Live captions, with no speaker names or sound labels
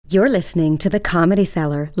You're listening to the Comedy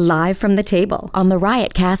Cellar live from the table on the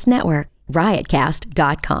Riotcast Network,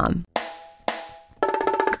 riotcast.com.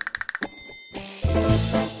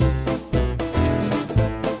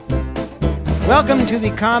 Welcome to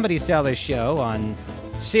the Comedy Cellar show on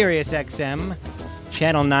Sirius XM,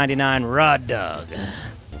 Channel 99 Raw Dog.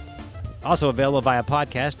 Also available via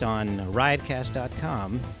podcast on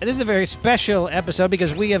riotcast.com. This is a very special episode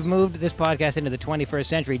because we have moved this podcast into the 21st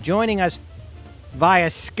century. Joining us via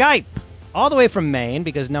Skype, all the way from Maine,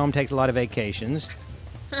 because Noam takes a lot of vacations,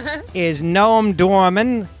 is Noam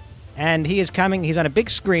Dorman, and he is coming. He's on a big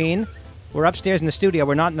screen. We're upstairs in the studio.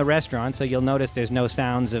 We're not in the restaurant, so you'll notice there's no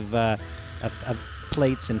sounds of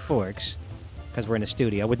plates and forks because we're in a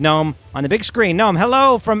studio with Noam on the big screen. Noam,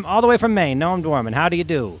 hello from all the way from Maine. Noam Dorman, how do you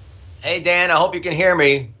do? Hey, Dan, I hope you can hear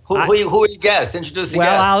me. Who are your guests? Introduce the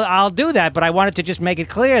guests. Well, I'll do that, but I wanted to just make it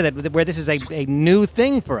clear that where this is a new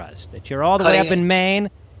thing for us, that you're all the way up in Maine,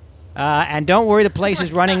 and don't worry, the place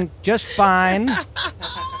is running just fine.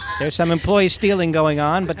 There's some employee stealing going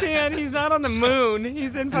on, but Dan, he's not on the moon.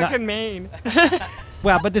 He's in fucking Maine.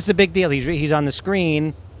 Well, but this is a big deal. He's on the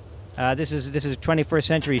screen. This is 21st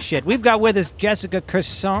century shit. We've got with us Jessica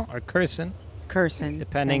Kirson or Kirson,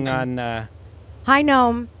 depending on. Hi,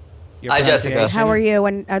 Noam. Hi, Jessica. How are you?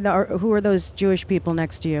 And who are those Jewish people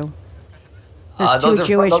next to you? Those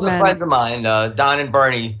are friends of mine, Don and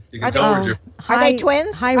Bernie. Are they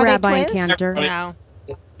twins? Hi, Rabbi Cantor. No.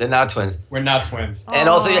 They're not twins. We're not twins. And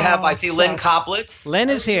also you have, I see Lynn Koplitz. Lynn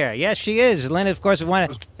is here. Yes, she is. Lynn, of course, is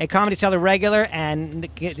a Comedy Cellar regular, and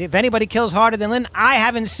if anybody kills harder than Lynn, I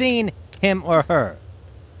haven't seen him or her.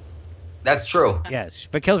 That's true. Yes,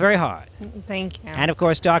 but kills very hard. Thank you. And, of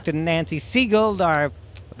course, Dr. Nancy Segal, our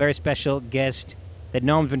very special guest that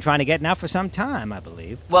Noam's been trying to get now for some time, I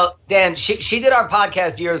believe. Well, Dan, she did our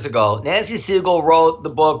podcast years ago. Nancy Segal wrote the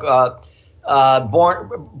book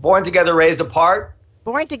Born Together, Raised Apart.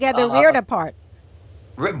 Born Together, Reared Apart.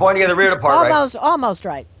 Born Together, Reared Apart, Almost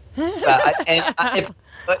right. Actually,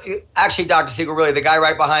 Dr. Segal, really, the guy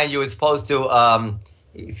right behind you is supposed to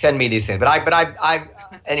send me these things. But I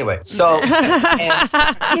anyway, so.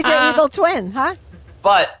 He's your evil twin, huh?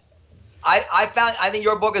 But I think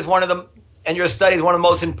your book is one of them, and your study is one of the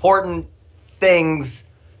most important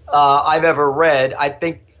things I've ever read.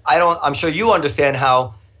 I'm sure you understand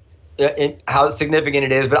how significant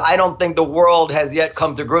it is, but I don't think the world has yet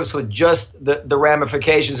come to grips with just the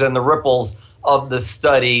ramifications and the ripples of the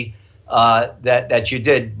study that you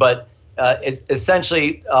did. But it's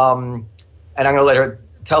essentially, and I'm going to let her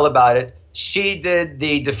tell about it. She did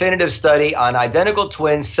the definitive study on identical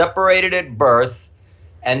twins separated at birth,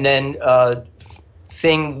 and then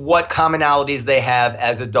seeing what commonalities they have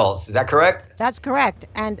as adults. Is that correct? That's correct.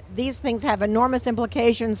 And these things have enormous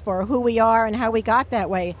implications for who we are and how we got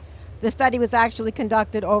that way. The study was actually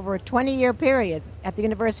conducted over a 20-year period at the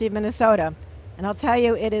University of Minnesota. And I'll tell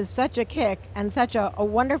you, it is such a kick and such a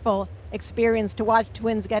wonderful experience to watch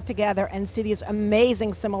twins get together and see these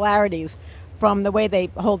amazing similarities, from the way they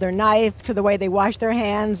hold their knife to the way they wash their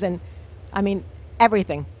hands, and I mean,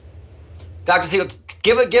 everything. Dr.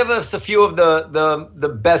 Segal, give us a few of the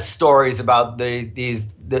best stories about the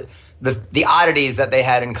oddities that they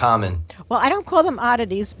had in common. Well, I don't call them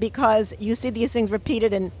oddities because you see these things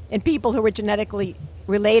repeated in people who were genetically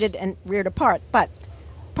related and reared apart. But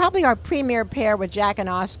probably our premier pair were Jack and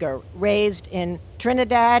Oscar, raised in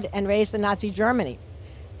Trinidad and raised in Nazi Germany.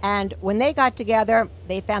 And when they got together,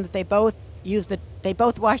 they found that they both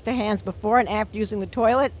washed their hands before and after using the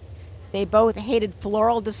toilet. They both hated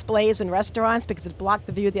floral displays in restaurants because it blocked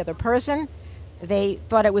the view of the other person. They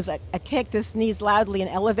thought it was a kick to sneeze loudly in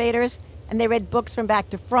elevators, and they read books from back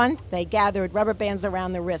to front. They gathered rubber bands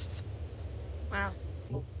around their wrists. Wow.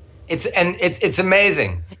 It's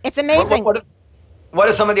amazing. It's amazing. What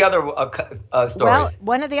are some of the other stories? Well,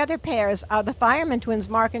 one of the other pairs are the fireman twins,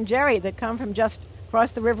 Mark and Jerry, that come from just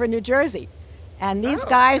across the river in New Jersey. And these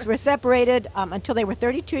guys were separated until they were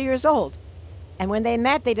 32 years old. And when they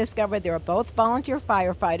met, they discovered they were both volunteer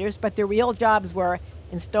firefighters, but their real jobs were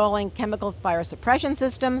installing chemical fire suppression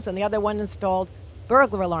systems, and the other one installed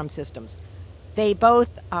burglar alarm systems. They both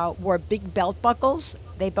wore big belt buckles.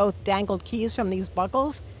 They both dangled keys from these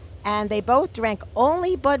buckles. And they both drank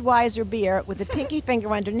only Budweiser beer with a pinky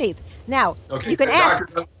finger underneath. Now, okay, you can ask...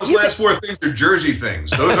 Those last four things are Jersey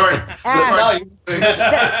things. Those aren't things.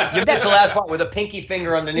 You missed the last part with a pinky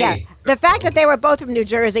finger underneath. Yeah, the fact that they were both from New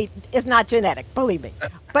Jersey is not genetic, believe me.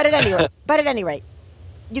 But at any rate,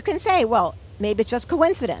 you can say, well, maybe it's just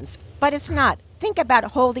coincidence, but it's not. Think about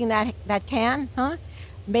holding that can, huh?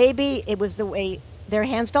 Maybe it was the way their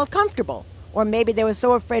hands felt comfortable, or maybe they were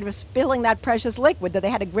so afraid of spilling that precious liquid that they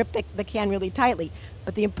had to grip the can really tightly.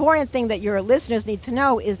 But the important thing that your listeners need to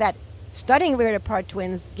know is that studying reared apart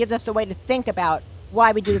twins gives us a way to think about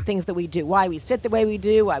why we do the things that we do, why we sit the way we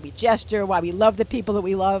do, why we gesture, why we love the people that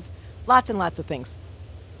we love, lots and lots of things.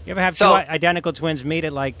 You ever have two identical twins meet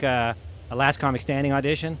at like a Last Comic Standing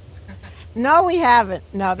audition? No, we haven't.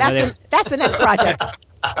 No, that's the next project.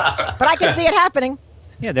 But I can see it happening.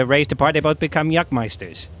 Yeah, they're raised apart. They both become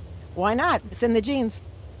yuckmeisters. Why not? It's in the genes.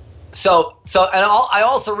 So, I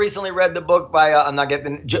also recently read the book by I'm not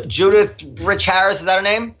getting Judith Rich Harris. Is that her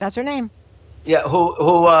name? That's her name. Yeah,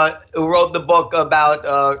 who wrote the book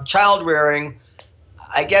about child rearing,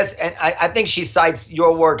 I guess, and I think she cites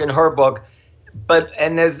your work in her book,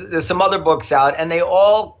 and there's some other books out, and they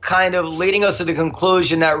all kind of leading us to the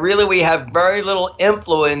conclusion that really we have very little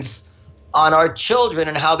influence on our children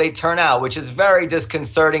and how they turn out, which is very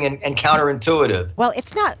disconcerting and counterintuitive. Well,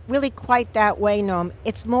 it's not really quite that way, Noam.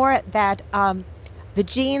 It's more that the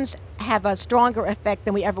genes have a stronger effect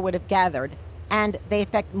than we ever would have gathered, and they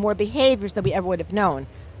affect more behaviors than we ever would have known.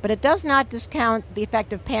 But it does not discount the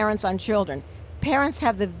effect of parents on children. Parents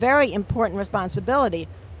have the very important responsibility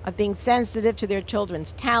of being sensitive to their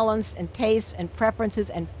children's talents and tastes and preferences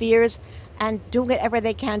and fears, and doing whatever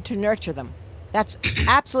they can to nurture them. That's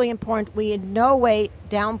absolutely important. We in no way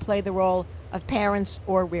downplay the role of parents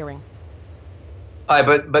or rearing. All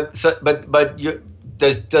right, but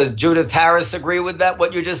does Judith Harris agree with that?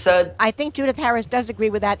 What you just said? I think Judith Harris does agree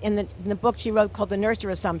with that in the book she wrote called The Nurture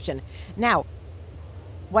Assumption. Now,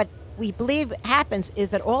 what we believe happens is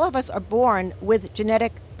that all of us are born with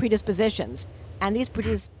genetic predispositions, and these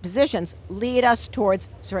predispositions lead us towards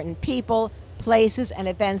certain people, places, and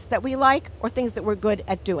events that we like or things that we're good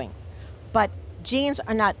at doing. But genes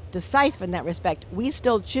are not decisive in that respect. We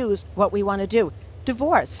still choose what we want to do.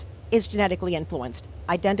 Divorce is genetically influenced.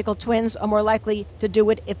 Identical twins are more likely to do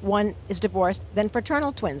it if one is divorced than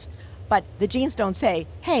fraternal twins. But the genes don't say,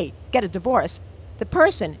 hey, get a divorce. The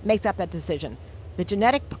person makes up that decision. The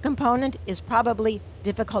genetic component is probably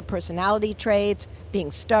difficult personality traits, being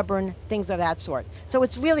stubborn, things of that sort. So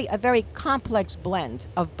it's really a very complex blend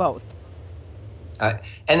of both.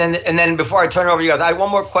 And then before I turn it over to you guys, I have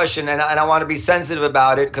one more question, and I want to be sensitive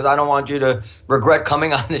about it because I don't want you to regret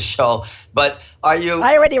coming on this show. But are you?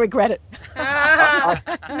 I already regret it.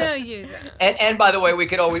 No, you don't. And by the way, we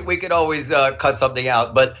could always cut something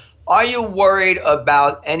out. But are you worried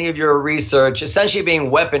about any of your research essentially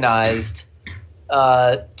being weaponized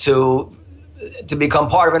to become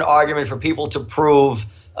part of an argument for people to prove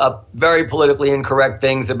very politically incorrect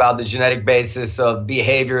things about the genetic basis of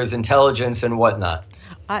behaviors, intelligence, and whatnot?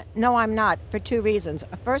 No, I'm not, for two reasons.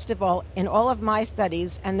 First of all, in all of my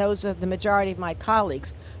studies, and those of the majority of my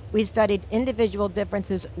colleagues, we studied individual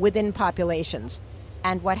differences within populations.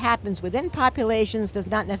 And what happens within populations does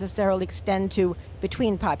not necessarily extend to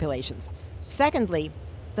between populations. Secondly,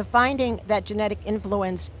 the finding that genetic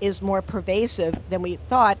influence is more pervasive than we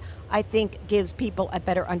thought, I think, gives people a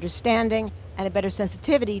better understanding and a better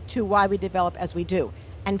sensitivity to why we develop as we do.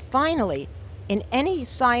 And finally, in any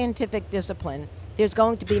scientific discipline, there's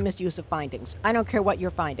going to be misuse of findings. I don't care what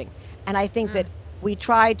you're finding. And I think that we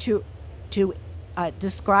try to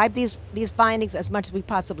describe these findings as much as we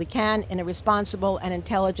possibly can in a responsible and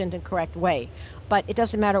intelligent and correct way. But it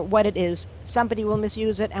doesn't matter what it is. Somebody will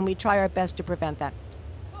misuse it, and we try our best to prevent that.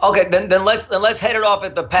 Okay, then let's head it off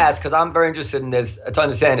at the pass because I'm very interested in this to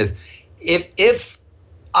understand this. If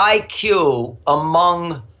IQ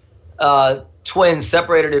among twins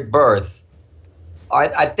separated at birth,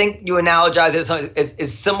 I think you analogize it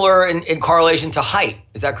is similar in correlation to height.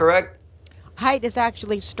 Is that correct? Height is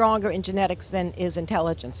actually stronger in genetics than is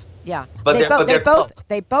intelligence. Yeah, but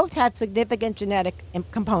they both have significant genetic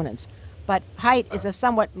components, but height is a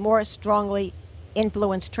somewhat more strongly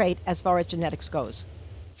influenced trait as far as genetics goes.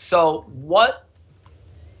 So what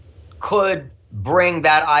could bring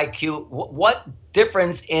that IQ? What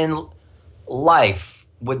difference in life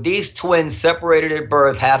would these twins separated at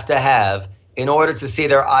birth have to have in order to see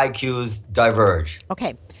their IQs diverge?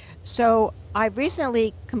 Okay, so I've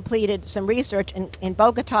recently completed some research in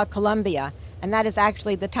Bogota, Colombia, and that is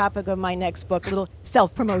actually the topic of my next book, a little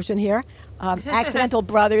self-promotion here. Accidental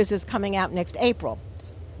Brothers is coming out next April.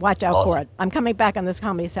 Watch out for it. I'm coming back on this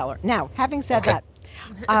Comedy Cellar. Now, having said that,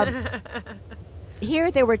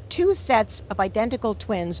 here there were two sets of identical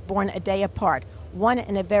twins born a day apart. One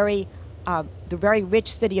in the very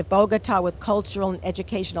rich city of Bogota with cultural and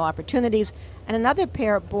educational opportunities, and another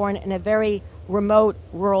pair born in a very remote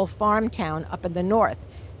rural farm town up in the north.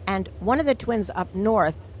 And one of the twins up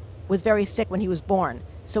north was very sick when he was born,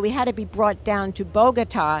 so he had to be brought down to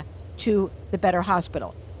Bogota to the better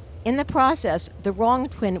hospital. In the process, the wrong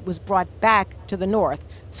twin was brought back to the north,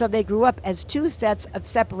 so they grew up as two sets of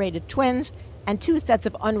separated twins and two sets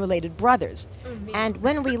of unrelated brothers. And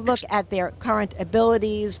when we look at their current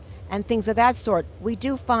abilities and things of that sort, we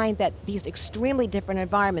do find that these extremely different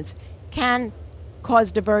environments can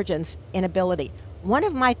cause divergence in ability. One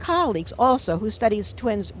of my colleagues also, who studies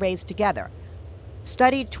twins raised together,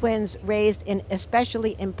 studied twins raised in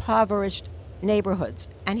especially impoverished neighborhoods,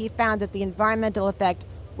 and he found that the environmental effect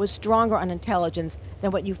was stronger on intelligence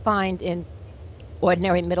than what you find in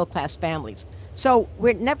ordinary middle-class families. So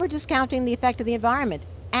we're never discounting the effect of the environment.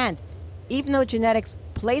 And even though genetics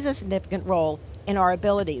plays a significant role in our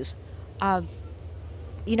abilities,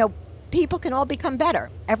 people can all become better.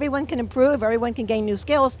 Everyone can improve, everyone can gain new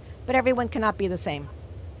skills, but everyone cannot be the same.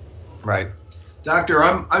 Right. Doctor,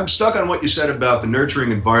 I'm stuck on what you said about the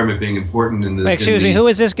nurturing environment being important in the... Wait, excuse me, who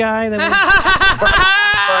is this guy?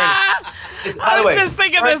 I was just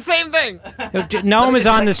thinking the same thing. Noam is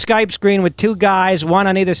on the Skype screen with two guys, one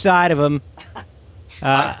on either side of him,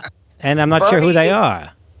 and I'm not sure who they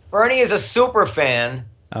are. Bernie is a super fan,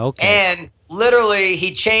 and literally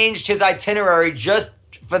he changed his itinerary just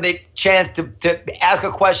for the chance to ask a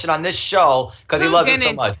question on this show because he loves it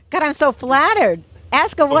so much. God, I'm so flattered.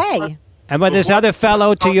 Ask away. And but this other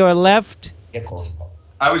fellow to your left? Get closer.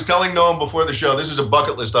 I was telling Noam before the show, this is a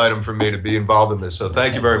bucket list item for me to be involved in this. So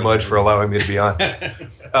thank you very much for allowing me to be on.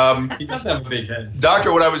 He does have a big head.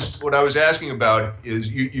 Doctor, what I was asking about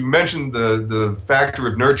is you mentioned the factor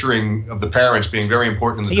of nurturing of the parents being very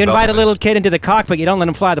important in the You invite a development. little kid into the cockpit, you don't let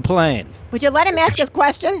him fly the plane. Would you let him ask his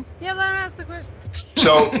question? Yeah, let him ask the question.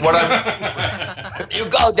 So what I'm You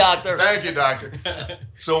go, doctor. Thank you, doctor.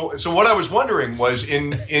 So what I was wondering was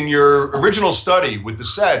in your original study with the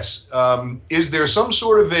sets, is there some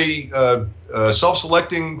sort of a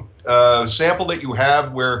self-selecting sample that you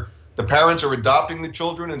have where the parents are adopting the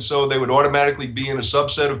children and so they would automatically be in a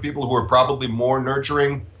subset of people who are probably more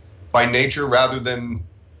nurturing by nature rather than,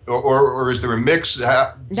 or is there a mix? Do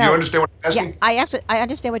you understand what I'm asking? Yeah, I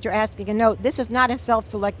understand what you're asking. And no, this is not a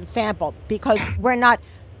self-selected sample because we're not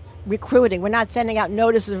recruiting. We're not sending out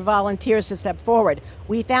notices for volunteers to step forward.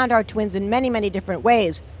 We found our twins in many, many different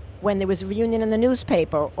ways. When there was a reunion in the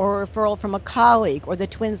newspaper or a referral from a colleague or the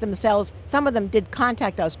twins themselves, some of them did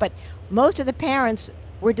contact us, but most of the parents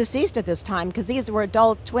were deceased at this time because these were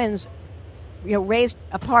adult twins, raised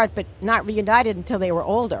apart but not reunited until they were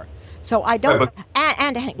older. So I don't,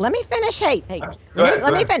 and let me finish. Hey,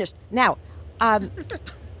 let me finish. Now,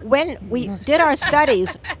 when we did our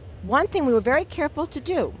studies, one thing we were very careful to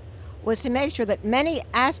do was to make sure that many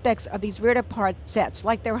aspects of these reared apart sets,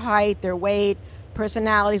 like their height, their weight,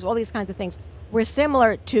 personalities, all these kinds of things, were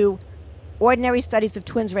similar to ordinary studies of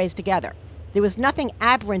twins raised together. There was nothing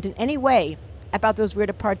aberrant in any way about those reared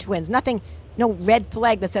apart twins. Nothing, no red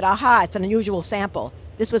flag that said, aha, it's an unusual sample.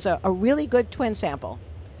 This was a really good twin sample.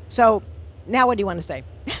 So now what do you want to say?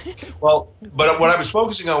 Well, but what I was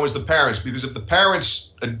focusing on was the parents, because if the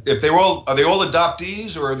parents, if are they all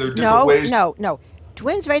adoptees or are there different ways? No.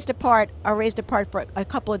 Twins raised apart are raised apart for a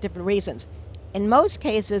couple of different reasons. In most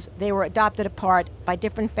cases, they were adopted apart by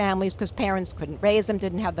different families because parents couldn't raise them,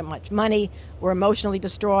 didn't have that much money, were emotionally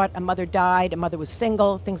distraught, a mother died, a mother was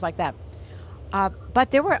single, things like that.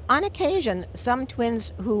 But there were, on occasion, some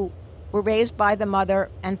twins who were raised by the mother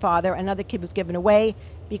and father, another kid was given away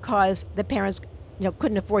because the parents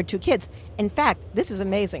couldn't afford two kids. In fact, this is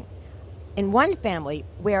amazing. In one family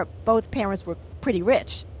where both parents were pretty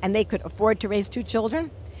rich and they could afford to raise two children,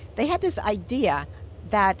 they had this idea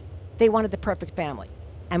that they wanted the perfect family.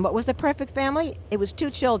 And what was the perfect family? It was two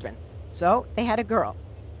children. So they had a girl.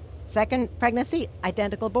 Second pregnancy,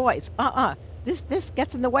 identical boys. This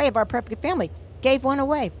gets in the way of our perfect family. Gave one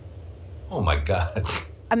away. Oh my God.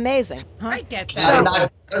 Amazing. Huh? I get that.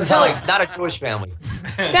 Doesn't sound like not a Jewish family.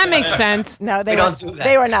 That makes sense. No, they don't do that.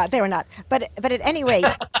 They were not. But at any rate,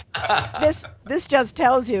 this just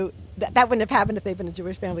tells you that wouldn't have happened if they'd been a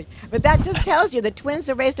Jewish family. But that just tells you that twins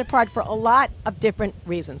are raised apart for a lot of different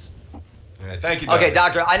reasons. All right, thank you, Doctor. Okay,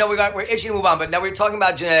 doctor, I know we're itching to move on, but now we're talking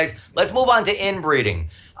about genetics. Let's move on to inbreeding.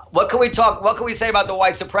 What can we say about the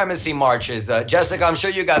white supremacy marches? Jessica, I'm sure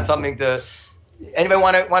you got something to. Anybody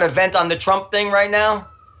want to vent on the Trump thing right now?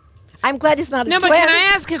 I'm glad it's not a twin. No, but can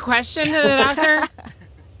I ask a question to the doctor?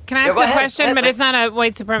 Can I ask a question? But it's not a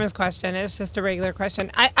white supremacist question. It's just a regular question.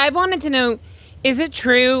 I wanted to know, is it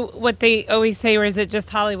true what they always say, or is it just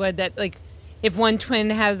Hollywood that, like, if one twin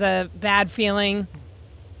has a bad feeling,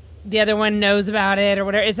 the other one knows about it or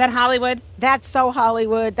whatever? Is that Hollywood? That's so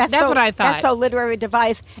Hollywood. That's what I thought. That's so literary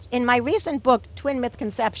device. In my recent book, Twin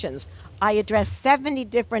Mythconceptions, I address 70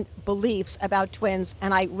 different beliefs about twins,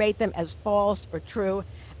 and I rate them as false or true.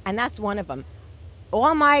 and that's one of them.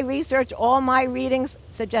 All my research, all my readings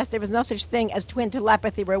suggest there is no such thing as twin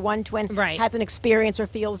telepathy, where one twin has an experience or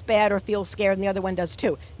feels bad or feels scared and the other one does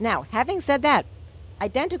too. Now, having said that,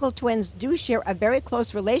 identical twins do share a very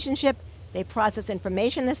close relationship. They process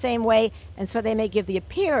information the same way, and so they may give the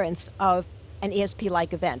appearance of an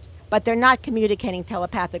ESP-like event. But they're not communicating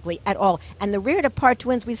telepathically at all. And the reared apart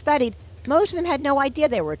twins we studied, most of them had no idea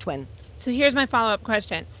they were a twin. So here's my follow-up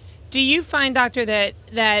question. Do you find, doctor,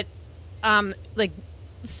 that like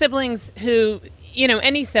siblings who,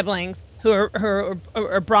 any siblings who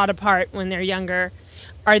are brought apart when they're younger,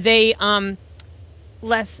 are they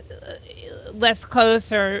less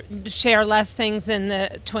close or share less things than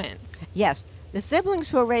the twins? Yes. The siblings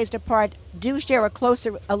who are raised apart do share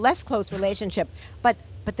a less close relationship, but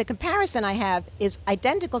the comparison I have is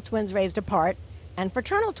identical twins raised apart and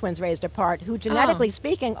fraternal twins raised apart, who genetically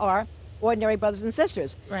speaking are ordinary brothers and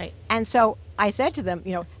sisters. Right. And so I said to them,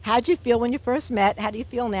 how'd you feel when you first met? How do you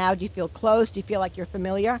feel now? Do you feel close? Do you feel like you're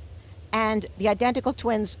familiar? And the identical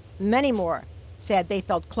twins, many more, said they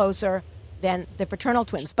felt closer than the fraternal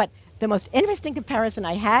twins. But the most interesting comparison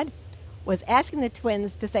I had was asking the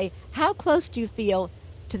twins to say, how close do you feel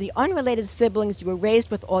to the unrelated siblings you were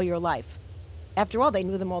raised with all your life? After all, they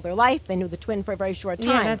knew them all their life. They knew the twin for a very short time.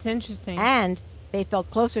 Yeah, that's interesting. And they felt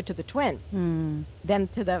closer to the twin than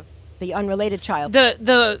to the unrelated child.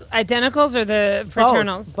 The identicals or the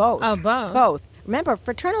fraternals? Both. Oh, both. Both. Remember,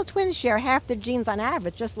 fraternal twins share half the genes on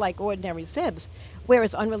average, just like ordinary sibs,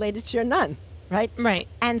 whereas unrelated share none, right? Right.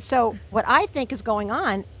 And so what I think is going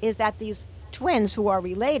on is that these twins who are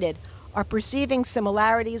related are perceiving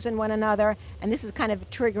similarities in one another, and this is kind of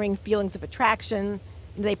triggering feelings of attraction.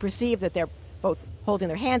 They perceive that they're both holding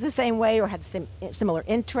their hands the same way or had similar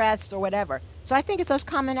interests or whatever. So I think it's those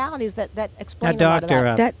commonalities that explain now, a lot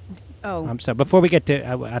of that. I'm sorry. Before we get to,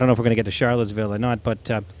 I don't know if we're going to get to Charlottesville or not,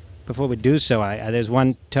 but before we do so, there's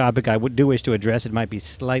one topic I do wish to address. It might be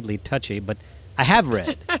slightly touchy, but I have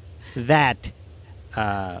read that,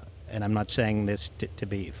 and I'm not saying this to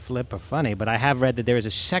be flip or funny, but I have read that there is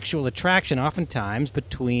a sexual attraction oftentimes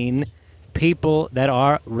between people that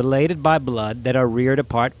are related by blood that are reared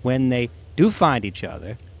apart when they do find each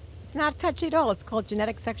other. It's not touchy at all. It's called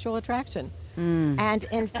genetic sexual attraction. And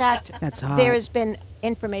in fact, That's hot. there has been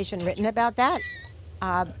information written about that.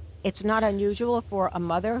 It's not unusual for a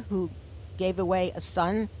mother who gave away a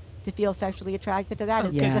son to feel sexually attracted to that.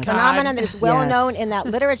 It's Yes. a phenomenon that is well known Yes. in that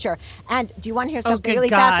literature. And do you want to hear something good really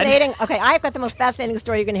God. fascinating? Okay, I've got the most fascinating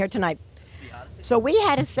story you're going to hear tonight. So we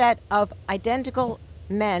had a set of identical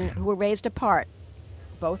men who were raised apart.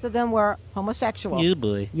 Both of them were homosexual. You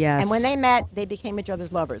boy. Yes. And when they met, they became each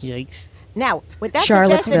other's lovers. Yikes. Now, what that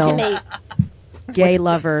suggested to Charlottesville. me... Gay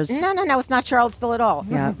lovers. No, it's not Charlottesville at all.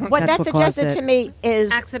 Yeah, What that's that what suggested caused to it. me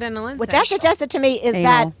is... Accidental incest. What that suggested to me is Anal.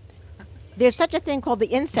 that there's such a thing called the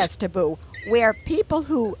incest taboo, where people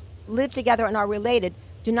who live together and are related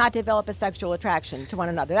do not develop a sexual attraction to one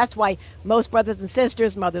another. That's why most brothers and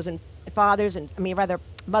sisters, mothers and fathers,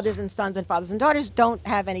 mothers and sons and fathers and daughters don't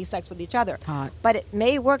have any sex with each other. Hot. But it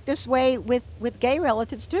may work this way with gay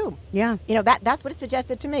relatives too. Yeah. That's what it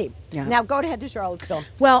suggested to me. Yeah. Now go ahead to Charlottesville.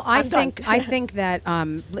 Well, I I'm done. think that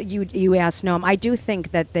you asked Noam. I do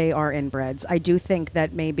think that they are inbreds. I do think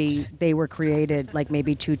that maybe they were created, like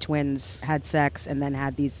maybe two twins had sex and then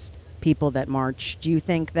had these people that march. Do you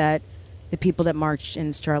think that the people that marched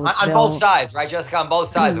in Charlottesville... On both sides, right, Jessica? On both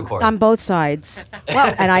sides, of course. On both sides.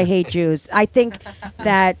 Well, and I hate Jews. I think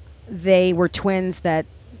that they were twins that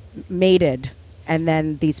mated, and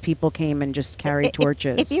then these people came and just carried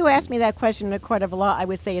torches. If you asked me that question in a court of law, I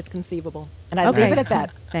would say it's conceivable. And I'd Okay. leave it at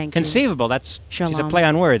that. Thank you. Conceivable. That's she's a Shalom. play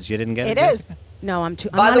on words. You didn't get it? It is. No, I'm By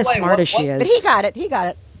not the as way, smart as she what- is. But he got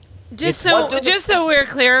it. Just What do the so we're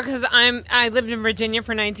clear, because I lived in Virginia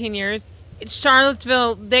for 19 years.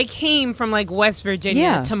 Charlottesville, they came from like West Virginia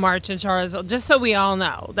Yeah. to march in Charlottesville. Just so we all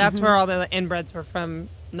know, that's where all the inbreds were from,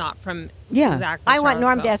 not from Yeah. exactly. I want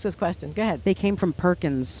Norm to Charlottesville. ask this question. Go ahead. They came from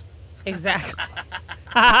Perkins. Exactly.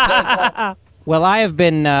 Well, I have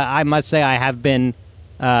been, I must say, I have been,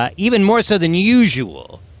 even more so than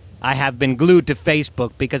usual, I have been glued to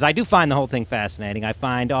Facebook because I do find the whole thing fascinating. I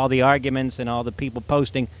find all the arguments and all the people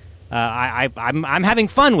posting. I'm having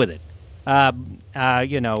fun with it.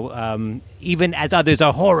 Even as others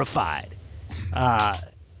are horrified.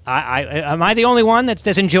 Am I the only one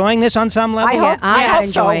that's enjoying this on some level? I'm hope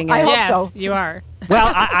enjoying so. it. I hope Yes, so. you are.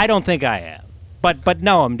 Well, I don't think I am. But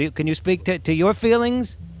Noam, can you speak to your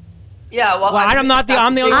feelings? Yeah, well, I'm the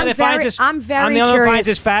only one that finds this. I'm very I'm the only one that finds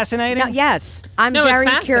curious. this fascinating. No, yes, I'm No, it's very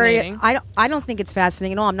curious. fascinating. I don't think it's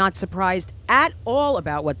fascinating at all. I'm not surprised at all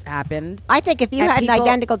about what happened. I think if you And had people- an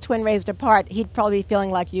identical twin raised apart, he'd probably be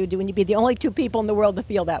feeling like you do, and you'd be the only two people in the world to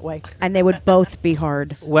feel that way. And they would both be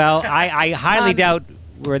hard. Well, I highly doubt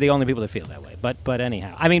we're the only people that feel that way. But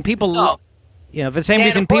anyhow, I mean, people, No. you know, for the same Dan,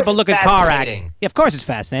 reason of course people it's look at car fascinating. accidents. Yeah, of course it's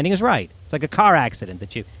fascinating. Is right. It's like a car accident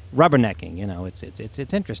that you rubbernecking. You know, it's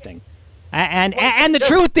interesting. And the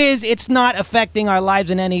truth is, it's not affecting our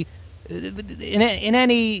lives in any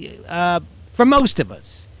for most of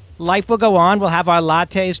us. Life will go on. We'll have our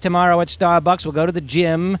lattes tomorrow at Starbucks. We'll go to the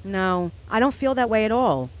gym. No, I don't feel that way at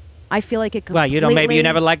all. I feel like it completely... Well, you know, maybe you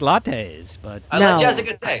never liked lattes, but I No. let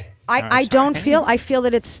Jessica say. I don't feel... I feel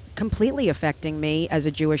that it's completely affecting me as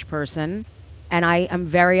a Jewish person. And I am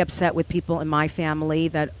very upset with people in my family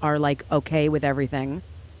that are, like, okay with everything.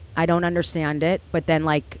 I don't understand it, but then,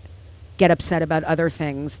 like, get upset about other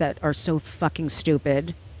things that are so fucking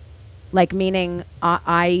stupid. Like, meaning,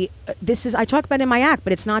 I talk about it in my act,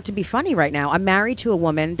 but it's not to be funny right now. I'm married to a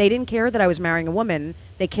woman. They didn't care that I was marrying a woman.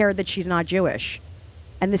 They cared that she's not Jewish.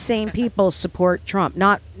 And the same people support Trump.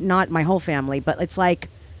 Not my whole family, but it's like,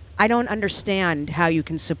 I don't understand how you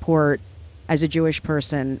can support, as a Jewish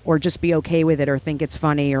person, or just be okay with it or think it's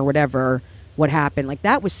funny or whatever, what happened. Like,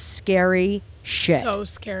 that was scary shit. So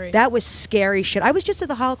scary. That was scary shit. I was just at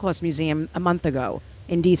the Holocaust Museum a month ago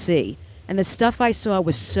in D.C., and the stuff I saw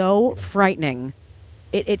was so frightening.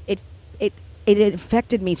 It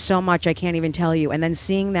affected me so much I can't even tell you. And then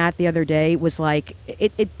seeing that the other day was like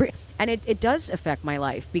it does affect my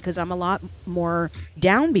life because I'm a lot more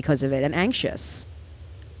down because of it and anxious.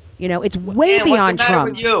 You know, it's way Dan, beyond what's the matter Trump.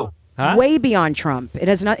 with you? Huh? Way beyond Trump. It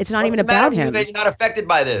has not. It's not What's even the matter about with you him. that you're not affected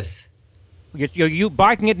by this? you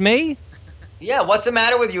barking at me? Yeah, what's the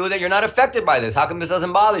matter with you that you're not affected by this? How come this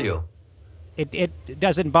doesn't bother you? It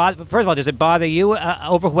doesn't bother. First of all, does it bother you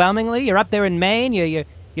overwhelmingly? You're up there in Maine.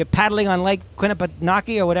 You're paddling on Lake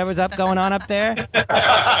Quinnipiac or whatever's going on up there.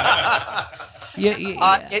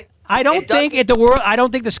 I don't think I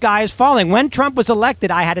don't think the sky is falling. When Trump was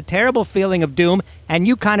elected, I had a terrible feeling of doom, and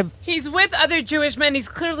you kind of. He's with other Jewish men. He's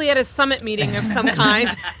clearly at a summit meeting of some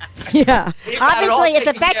kind. Yeah. Obviously, it's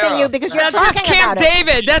affecting you because you're That's just talking Camp about it.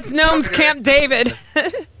 David. That's Noam's Camp David.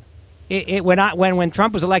 When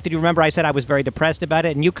Trump was elected, you remember I said I was very depressed about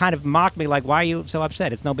it, and you kind of mocked me like, "Why are you so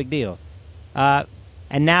upset? It's no big deal."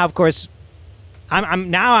 And now, of course,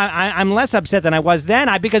 I'm less upset than I was then.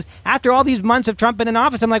 Because after all these months of Trump been in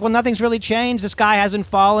office, I'm like, well, nothing's really changed. The sky hasn't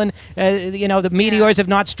fallen. The meteors have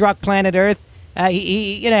not struck planet Earth.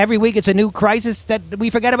 Every week it's a new crisis that we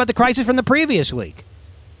forget about the crisis from the previous week.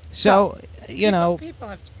 So People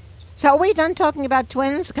have changed. So are we done talking about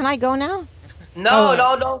twins? Can I go now? No,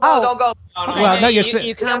 don't go. Well, no, you We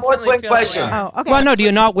have constantly more twin feel questions. that way. Oh, okay. Well, no. Do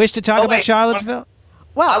you not wish to talk Oh, about wait. Charlottesville?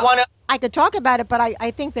 Well, I could talk about it, but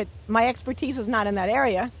I think that my expertise is not in that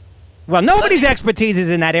area. Well, nobody's expertise is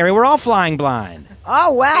in that area. We're all flying blind.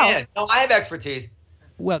 Oh, wow. Yeah, no, I have expertise.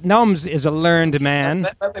 Well, Noam's is a learned man.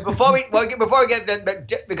 But before we get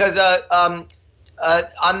that, because on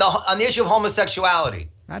the issue of homosexuality,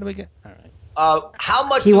 How do we get? All right. how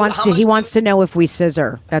much He wants to know if we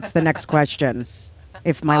scissor. That's the next question.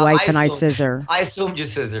 If my wife and I scissor. I assumed you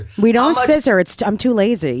scissor. We don't How much- scissor. I'm too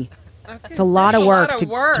lazy. It's a lot of work to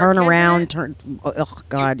turn isn't around. it? Oh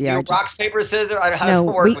God, Do yeah. you rock, paper, scissor? How does it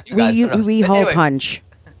No, work with you guys? we But hole anyway, punch.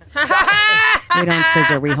 We don't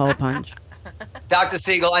scissor. We hole punch. Dr.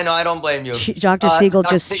 Segal, I know I don't blame you. Dr. Siegel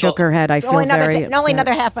Dr. just Siegel, shook her head. I It's feel very only upset.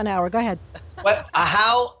 another half an hour. Go ahead.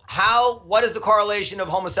 What is the correlation of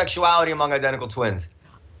homosexuality among identical twins?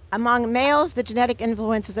 Among males, the genetic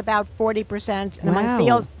influence is about 40%, and Wow.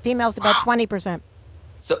 among females, about 20%.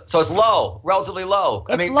 So it's low, relatively low.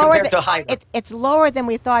 It's compared lower to high. it's lower than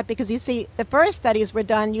we thought because you see, the first studies were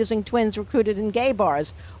done using twins recruited in gay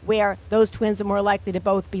bars, where those twins are more likely to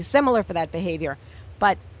both be similar for that behavior.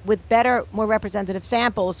 But with better, more representative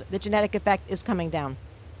samples, the genetic effect is coming down.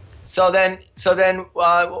 So then,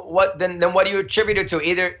 what do you attribute it to?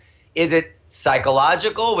 Either is it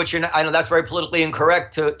psychological, which I know that's very politically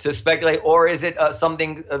incorrect to speculate, or is it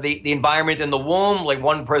something the environment in the womb, like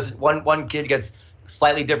one kid gets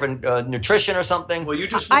slightly different nutrition or something? Well, you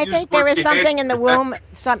just. I think there is something in the womb.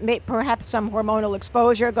 Perhaps some hormonal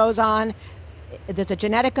exposure goes on. There's a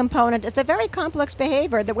genetic component. It's a very complex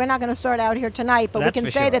behavior that we're not going to sort out here tonight, but That's we can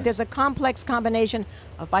for say sure. that there's a complex combination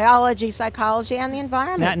of biology, psychology, and the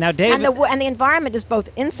environment. Now, David, and the environment is both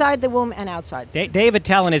inside the womb and outside. David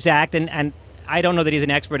Tell in his act, and I don't know that he's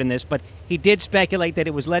an expert in this, but he did speculate that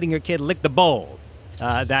it was letting your kid lick the bowl.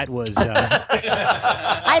 That was.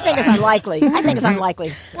 I think it's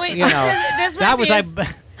unlikely. Wait, You know, this that might was be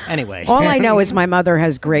anyway. All I know is my mother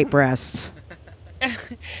has great breasts.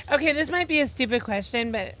 Okay, this might be a stupid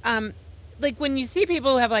question, but like when you see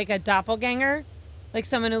people who have like a doppelganger, like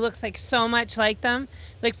someone who looks like so much like them,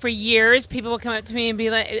 like for years, people will come up to me and be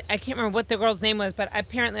like, I can't remember what the girl's name was, but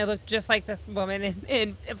apparently I looked just like this woman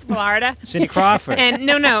in Florida. Cindy Crawford. And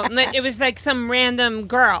no, it was like some random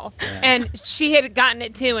girl. Yeah. And she had gotten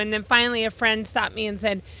it too. And then finally a friend stopped me and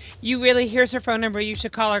said, here's her phone number, you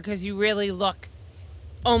should call her because you really look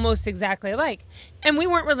almost exactly alike. And we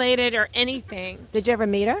weren't related or anything. Did you ever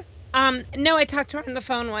meet her? No, I talked to her on the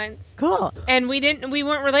phone once. Cool. And we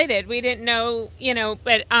weren't related. We didn't know,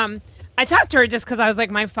 but I talked to her just because I was like,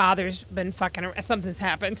 my father's been fucking her. Something's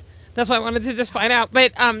happened. That's why I wanted to just find out.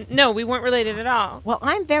 But no, we weren't related at all. Well,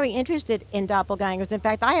 I'm very interested in doppelgangers. In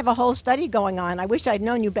fact, I have a whole study going on. I wish I'd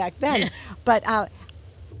known you back then. But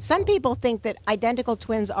some people think that identical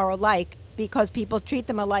twins are alike because people treat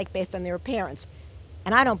them alike based on their appearance.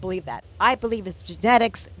 And I don't believe that. I believe it's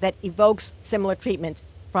genetics that evokes similar treatment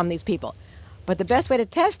from these people. But the best way to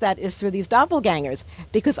test that is through these doppelgangers,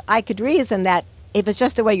 because I could reason that if it's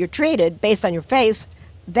just the way you're treated based on your face,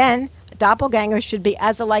 then doppelgangers should be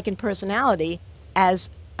as alike in personality as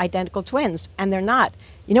identical twins, and they're not.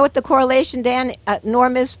 You know what the correlation, Dan,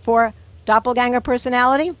 norm is for doppelganger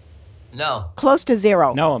personality? No. Close to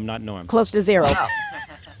zero. No, I'm not Norm. Close to zero.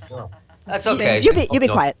 No. That's okay. You be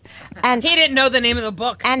quiet. And he didn't know the name of the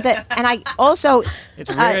book. And I also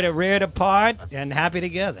it's reared apart and happy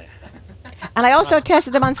together. And I also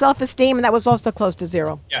tested them on self-esteem, and that was also close to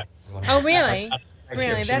zero. Yeah. Oh, really?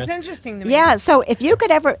 Really? That's interesting to me. Yeah. So if you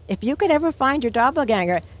could ever find your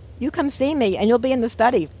doppelganger, you come see me, and you'll be in the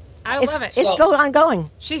study. I love it. It's still ongoing.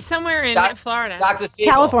 She's somewhere in Florida. Dr. Segal,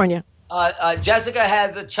 California. Jessica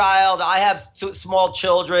has a child. I have two small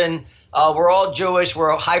children. We're all Jewish.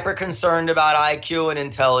 We're hyper concerned about IQ and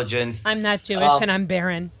intelligence. I'm not Jewish, and I'm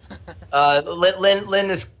barren. Lynn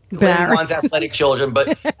wants athletic children, but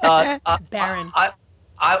barren.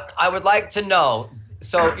 I would like to know.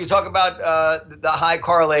 So you talk about the high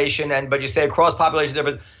correlation, but you say across population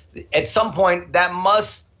difference. At some point, that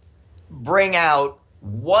must bring out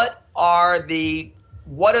what are the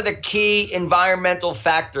key environmental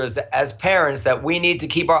factors as parents that we need to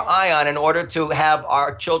keep our eye on in order to have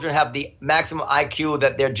our children have the maximum IQ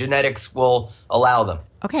that their genetics will allow them?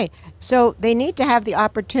 Okay, so they need to have the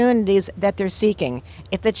opportunities that they're seeking.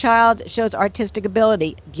 If the child shows artistic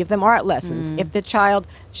ability, give them art lessons. If the child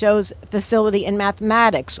shows facility in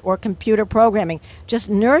mathematics or computer programming, just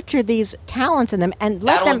nurture these talents in them and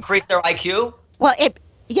let them... That'll increase their IQ? Well,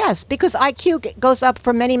 yes, because IQ goes up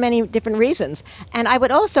for many, many different reasons. And I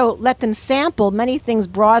would also let them sample many things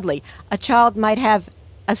broadly. A child might have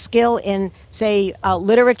a skill in, say,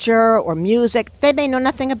 literature or music they may know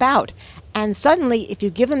nothing about. And suddenly, if you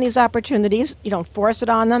give them these opportunities, you don't force it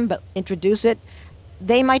on them, but introduce it,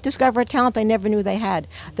 they might discover a talent they never knew they had.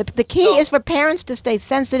 The key is for parents to stay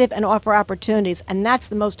sensitive and offer opportunities, and that's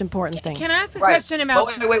the most important thing. Can I ask a question about...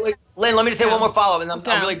 Wait. Lynn, let me just say one more follow-up, and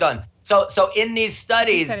I'm really done. So in these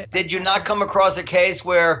studies, did you not come across a case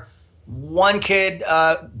where one kid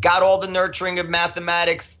got all the nurturing of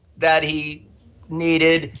mathematics that he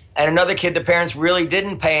needed, and another kid, the parents really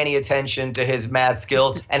didn't pay any attention to his math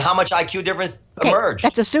skills, and how much IQ difference emerged?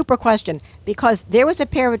 That's a super question, because there was a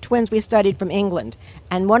pair of twins we studied from England,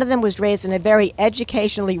 and one of them was raised in a very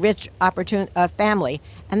educationally rich family,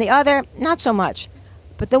 and the other, not so much.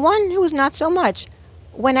 But the one who was not so much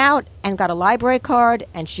went out and got a library card,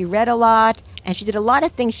 and she read a lot, and she did a lot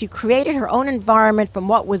of things. She created her own environment from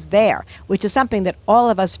what was there, which is something that all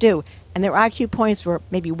of us do. And their IQ points were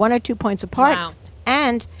maybe 1 or 2 points apart. Wow.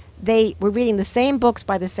 And they were reading the same books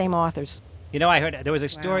by the same authors. You know, I heard there was a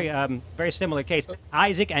story, very similar case,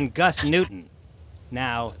 Isaac and Gus Newton.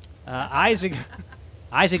 Now, Isaac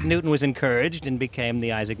Newton was encouraged and became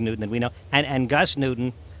the Isaac Newton that we know, and Gus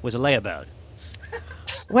Newton was a layabout.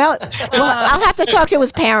 Well, I'll have to talk to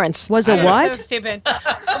his parents. Was a what? So stupid.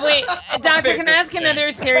 Wait, doctor, can I ask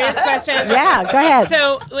another serious question? Yeah, go ahead.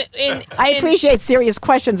 So, I appreciate serious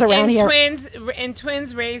questions around here.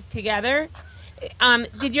 Twins raised together,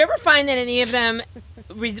 did you ever find that any of them,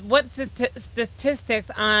 what statistics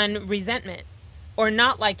on resentment or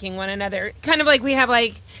not liking one another? Kind of like we have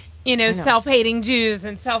self-hating Jews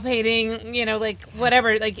and self-hating,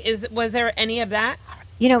 whatever. Was there any of that?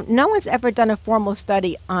 No one's ever done a formal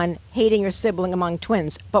study on hating your sibling among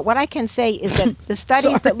twins. But what I can say is that the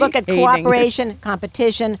studies that look at cooperation,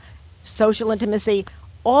 competition, social intimacy,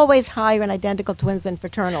 always higher in identical twins than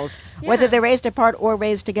fraternals, whether they're raised apart or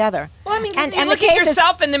raised together. Well, I mean, you look at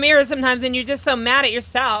yourself in the mirror sometimes and you're just so mad at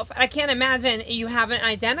yourself. I can't imagine you have an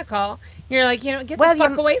identical. You're like, get the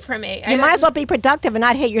fuck away from me. You might as well be productive and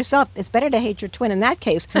not hate yourself. It's better to hate your twin in that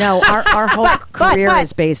case. No, our whole career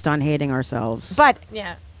is based on hating ourselves. But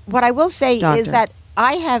what I will say Doctor. is that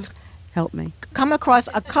I have Help me. come across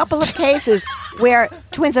a couple of cases where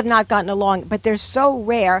twins have not gotten along, but they're so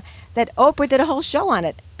rare that Oprah did a whole show on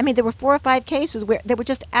it. I mean, there were 4 or 5 cases where they were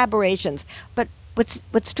just aberrations. But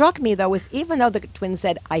what struck me, though, was even though the twins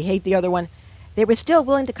said, I hate the other one, they were still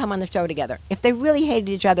willing to come on the show together. If they really hated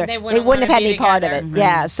each other, they wouldn't have had any part of it. Mm-hmm.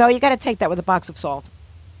 Yeah, so you got to take that with a box of salt.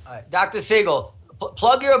 All right. Dr. Segal,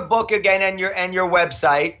 plug your book again and your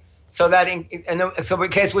website so that so in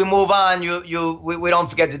case we move on, we don't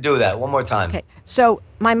forget to do that. One more time. Okay, so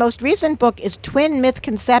my most recent book is Twin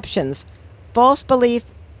Mythconceptions, False Beliefs,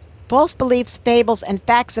 Fables, and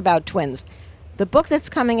Facts About Twins. The book that's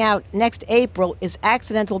coming out next April is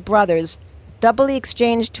Accidental Brothers, Doubly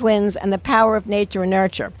Exchanged Twins, and the Power of Nature and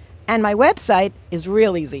Nurture. And my website is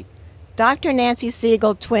real easy,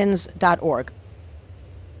 drnancysegaltwins.org.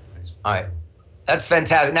 All right. That's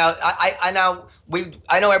fantastic. Now, I know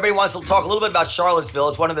everybody wants to talk a little bit about Charlottesville.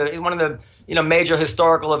 It's one of the major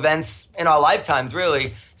historical events in our lifetimes,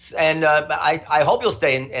 really. And I hope you'll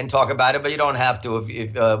stay and talk about it, but you don't have to. If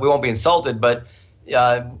we won't be insulted, but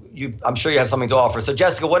I'm sure you have something to offer. So,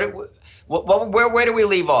 Jessica, where do we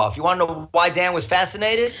leave off? You want to know why Dan was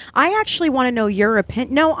fascinated? I actually want to know your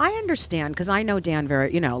opinion. No, I understand because I know Dan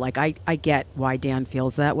very, I get why Dan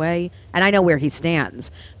feels that way and I know where he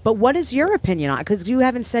stands. But what is your opinion on it? Because you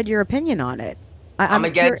haven't said your opinion on it. I'm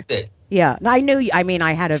against it. Yeah, I knew. I mean,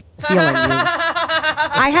 I had a feeling.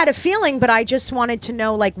 I had a feeling, but I just wanted to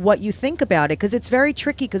know, what you think about it because it's very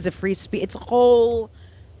tricky because of free speech. It's a whole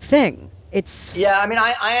thing. Yeah, I mean,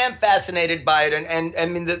 I am fascinated by it, and I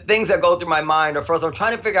mean, the things that go through my mind are, first, I'm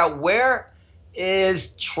trying to figure out where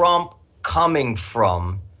is Trump coming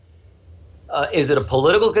from? Is it a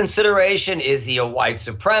political consideration? Is he a white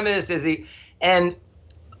supremacist? And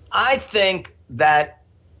I think that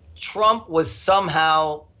Trump was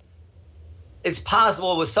somehow, it's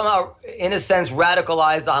possible, was somehow, in a sense,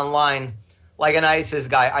 radicalized online like an ISIS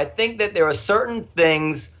guy. I think that there are certain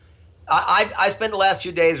things. I spent the last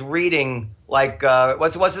few days reading,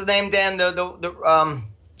 what's his name, Dan? The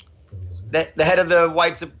head of the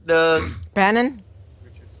whites, the Bannon?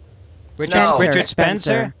 Richard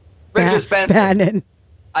Spencer. Richard Spencer. Bannon.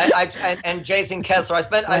 And Jason Kessler. I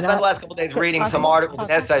spent the last couple of days reading some articles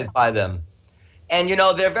and essays by them, and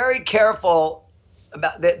they're very careful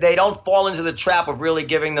about they don't fall into the trap of really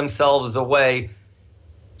giving themselves away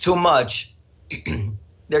too much.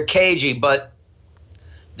 They're cagey, but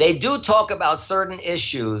they do talk about certain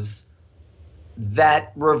issues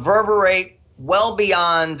that reverberate well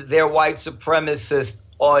beyond their white supremacist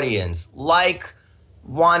audience, like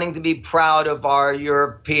wanting to be proud of our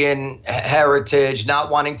European heritage, not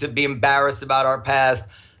wanting to be embarrassed about our past.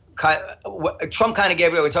 Trump kind of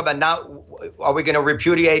gave it. We talk about are we going to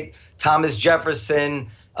repudiate Thomas Jefferson?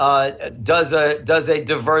 Does a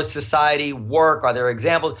diverse society work? Are there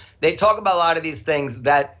examples? They talk about a lot of these things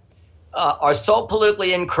that are so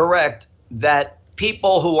politically incorrect that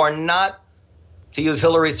people who are not, to use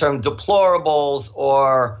Hillary's term, deplorables,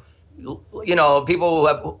 or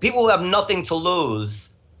people who have nothing to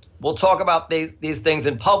lose will talk about these things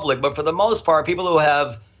in public. But for the most part, people who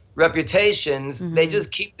have reputations, they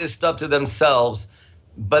just keep this stuff to themselves.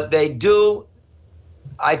 But they do,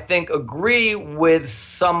 I think, agree with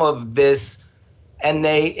some of this. And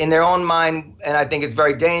they, in their own mind, and I think it's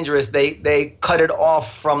very dangerous, they cut it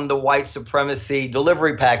off from the white supremacy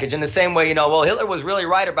delivery package in the same way, Hitler was really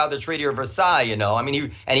right about the Treaty of Versailles, I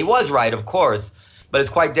mean, he was right, of course, but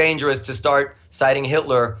it's quite dangerous to start citing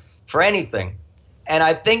Hitler for anything. And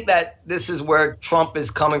I think that this is where Trump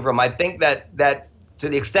is coming from. I think that to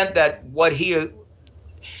the extent that what he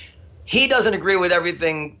doesn't agree with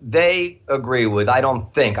everything they agree with. I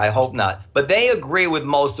hope not. But they agree with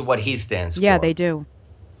most of what he stands for. Yeah, they do.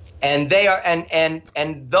 And they are,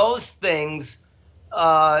 and those things,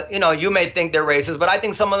 you may think they're racist, but I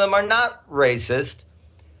think some of them are not racist.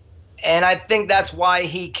 And I think that's why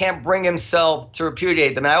he can't bring himself to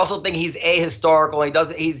repudiate them. And I also think he's ahistorical. I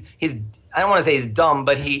don't want to say he's dumb,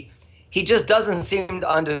 but he just doesn't seem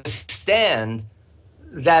to understand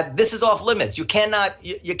that this is off limits. You can't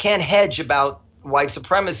hedge about white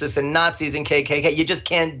supremacists and Nazis and KKK. You just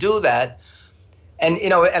can't do that. And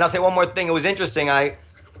and I'll say one more thing. It was interesting. I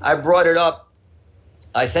brought it up.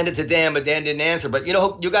 I sent it to Dan, but Dan didn't answer. But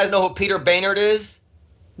you guys know who Peter Baynard is?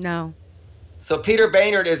 No. So Peter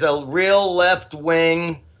Baynard is a real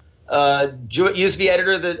left-wing, used to be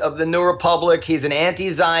editor of the New Republic. He's an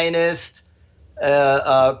anti-Zionist.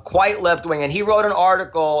 Quite left-wing, and he wrote an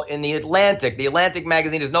article in The Atlantic. The Atlantic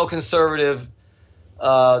magazine is no conservative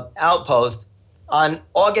outpost. On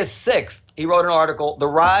August 6th, he wrote an article, The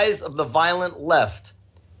Rise of the Violent Left.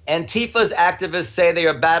 Antifa's activists say they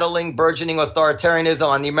are battling burgeoning authoritarianism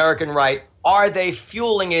on the American right. Are they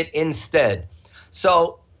fueling it instead?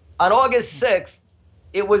 So on August 6th,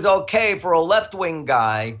 it was okay for a left-wing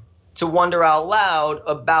guy to wonder out loud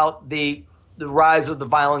about the rise of the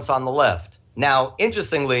violence on the left. Now,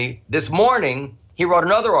 interestingly, this morning, he wrote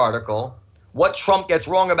another article, What Trump Gets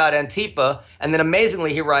Wrong About Antifa, and then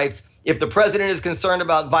amazingly, he writes, if the president is concerned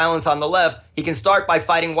about violence on the left, he can start by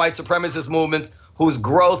fighting white supremacist movements whose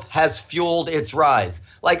growth has fueled its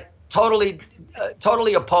rise. Like, totally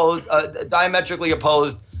opposed, diametrically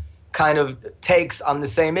opposed kind of takes on the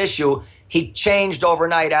same issue. He changed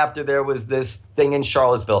overnight after there was this thing in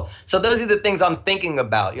Charlottesville. So those are the things I'm thinking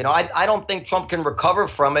about. You know, I don't think Trump can recover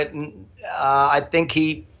from it. And I think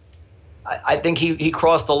he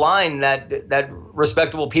crossed the line that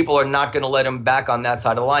respectable people are not going to let him back on that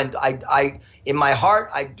side of the line. In my heart,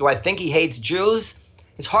 do I think he hates Jews?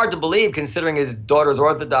 It's hard to believe considering his daughter's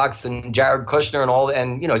Orthodox and Jared Kushner and all,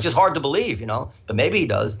 and, you know, it's just hard to believe, you know, but maybe he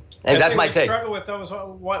does. And that's my take. Struggle with those.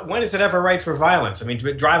 When is it ever right for violence? I mean,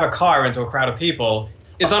 to drive a car into a crowd of people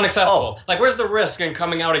is unacceptable. Like, where's the risk in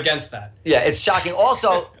coming out against that? Yeah, it's shocking.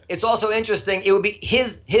 Also, it's also interesting. It would be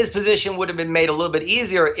his position would have been made a little bit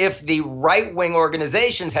easier if the right-wing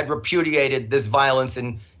organizations had repudiated this violence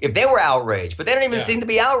and if they were outraged. But they don't even seem to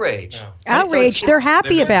be outraged. Yeah. Outraged? They're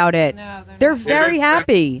happy about it. No, they're very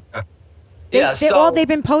happy. All they've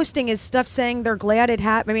been posting is stuff saying they're glad it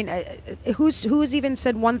happened. I mean, who's even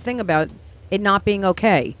said one thing about it not being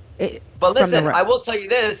okay? But listen, I will tell you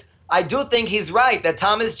this. I do think he's right that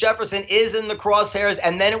Thomas Jefferson is in the crosshairs,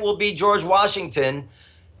 and then it will be George Washington.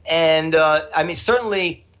 And I mean,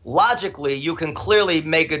 certainly logically, you can clearly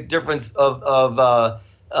make a difference of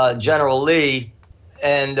General Lee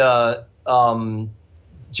and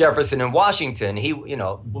Jefferson and Washington.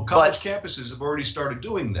 College campuses have already started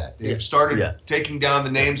doing that. They've started taking down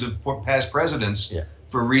the names of past presidents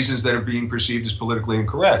for reasons that are being perceived as politically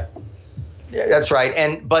incorrect. Yeah, that's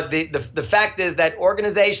right. But the fact is that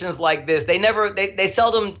organizations like this, they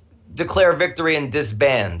seldom declare victory and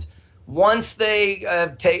disband. Once they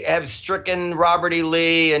have stricken Robert E.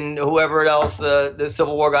 Lee and whoever else, the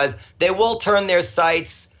Civil War guys, they will turn their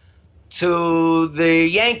sights to the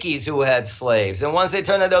Yankees who had slaves. And once they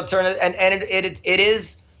turn it, they'll turn it. And it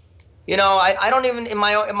is, you know, I don't even in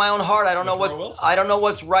my own heart, I don't know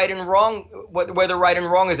what's right and wrong, whether right and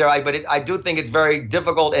wrong is there. But I do think it's very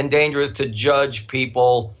difficult and dangerous to judge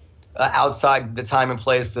people outside the time and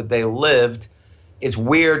place that they lived. It's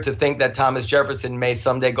weird to think that Thomas Jefferson may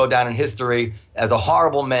someday go down in history as a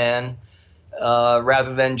horrible man,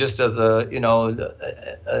 rather than just as a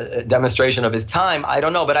demonstration of his time. I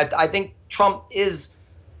don't know, but I think Trump is,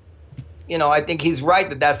 I think he's right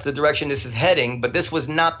that that's the direction this is heading, but this was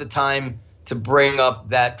not the time to bring up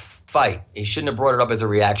that fight. He shouldn't have brought it up as a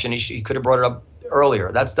reaction. He could have brought it up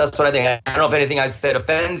earlier. That's what I think. I don't know if anything I said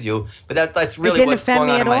offends you, but that's really what's going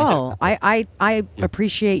on in my head. It didn't offend me at all. I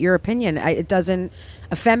appreciate your opinion. It doesn't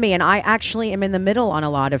offend me, and I actually am in the middle on a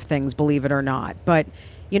lot of things, believe it or not. But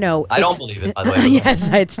I don't believe it, by the way. Yes,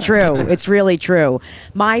 it's true. It's really true.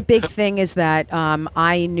 My big thing is that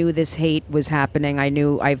I knew this hate was happening.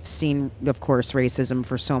 I've seen, of course, racism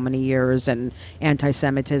for so many years and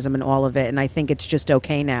anti-Semitism and all of it. And I think it's just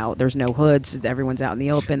okay now. There's no hoods. Everyone's out in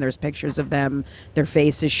the open. There's pictures of them. Their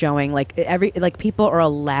faces showing. Like people are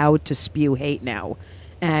allowed to spew hate now.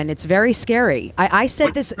 And it's very scary. I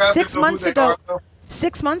said this 6 months ago.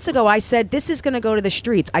 6 months ago, I said, this is going to go to the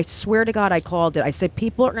streets. I swear to God, I called it. I said,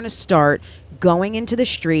 people are going to start going into the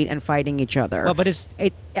street and fighting each other. Well, but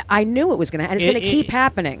I knew it was going to, and it's going to keep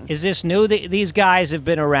happening. Is this new? These guys have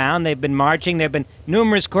been around. They've been marching. There have been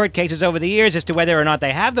numerous court cases over the years as to whether or not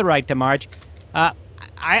they have the right to march.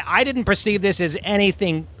 I didn't perceive this as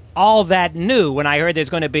anything all that new when I heard there's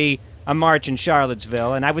going to be a march in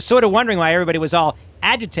Charlottesville. And I was sort of wondering why everybody was all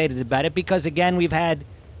agitated about it, because, again, we've had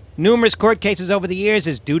numerous court cases over the years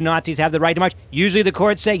as do Nazis have the right to march? Usually the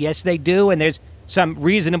courts say, yes, they do, and there's some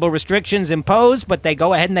reasonable restrictions imposed, but they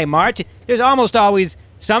go ahead and they march. There's almost always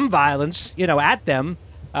some violence, at them.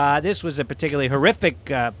 This was a particularly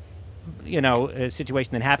horrific,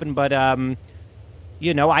 situation that happened, but, I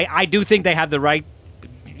do think they have the right,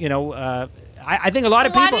 I think a lot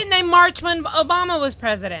of people... Why didn't they march when Obama was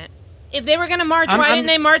president? If they were going to march, why didn't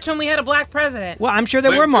they march when we had a black president? Well, I'm sure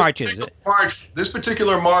there were marches. This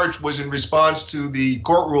particular march was in response to the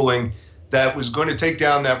court ruling that was going to take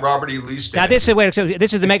down that Robert E. Lee statue. Now,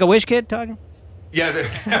 this is the Make-A-Wish kid talking? Yeah.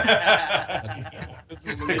 This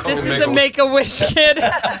is the Make-A-Wish kid.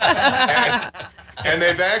 And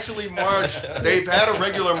they've actually marched. They've had a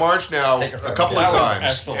regular march now a couple of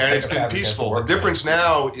times, and it's been peaceful. The difference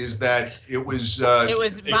now is that it was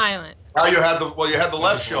violent. Now you had the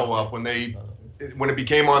left show up when it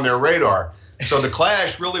became on their radar. So the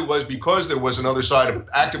clash really was because there was another side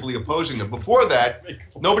actively opposing them. Before that,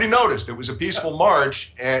 nobody noticed. It was a peaceful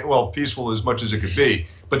march, and peaceful as much as it could be.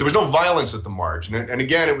 But there was no violence at the march. And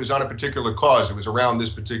again, it was on a particular cause. It was around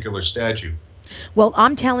this particular statue. Well,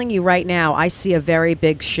 I'm telling you right now, I see a very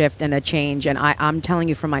big shift and a change. And I'm telling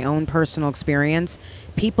you from my own personal experience,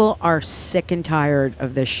 people are sick and tired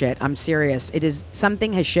of this shit. I'm serious.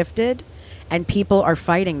 Something has shifted. And people are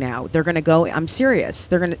fighting now. They're going to go. I'm serious.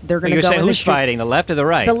 They're going to go. You're saying who's fighting? The left or the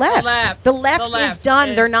right? The left. The left is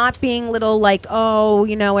done. They're not being little like,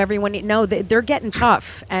 everyone. No, they're getting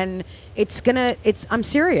tough, and I'm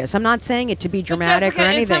serious. I'm not saying it to be dramatic Jessica, or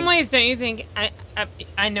anything. In some ways, don't you think?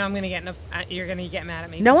 I know I'm going to get you're going to get mad at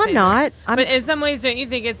me. No, I'm not. But in some ways, don't you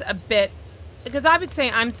think it's a bit? Because I would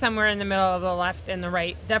say I'm somewhere in the middle of the left and the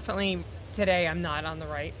right. Definitely today, I'm not on the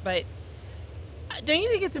right, but. Don't you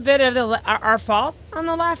think it's a bit of our fault on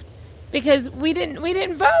the left? Because we didn't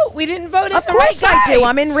vote. We didn't vote in the right guy. Of course I do.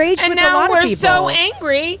 I'm enraged with a lot of people. And now we're so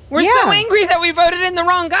angry. We're so angry that we voted in the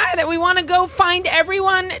wrong guy that we want to go find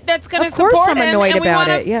everyone that's going to support him. Of course I'm annoyed about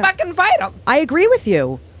it. We want to fucking fight him. I agree with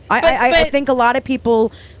you. I think a lot of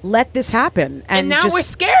people let this happen. And now we're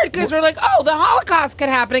scared because we're like, oh, the Holocaust could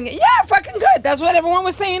happen. Yeah, fucking good. That's what everyone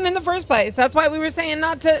was saying in the first place. That's why we were saying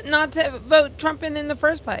not to vote Trump in the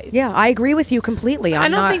first place. Yeah, I agree with you completely. I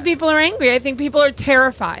don't think people are angry. I think people are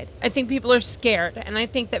terrified. I think people are scared. And I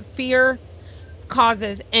think that fear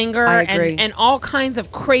causes anger and all kinds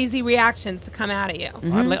of crazy reactions to come out of you.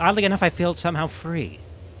 Mm-hmm. Oddly enough, I feel somehow free.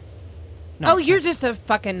 No, you're just a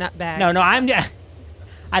fucking nutbag. No,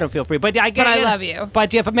 I don't feel free, but I love you.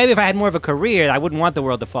 But maybe if I had more of a career, I wouldn't want the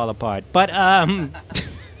world to fall apart. But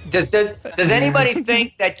does anybody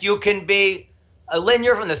think that you can be, Lynn?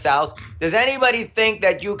 You're from the South. Does anybody think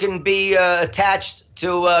that you can be attached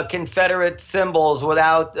to Confederate symbols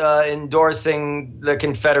without endorsing the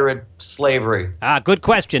Confederate slavery? Good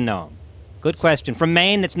question, Noam. Good question from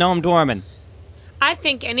Maine. It's Noam Dorman. I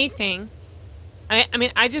think anything. I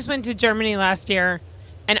mean, I just went to Germany last year.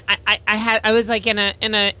 And I was like in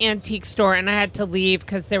an antique store, and I had to leave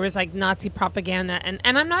because there was like Nazi propaganda, and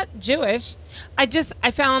I'm not Jewish. I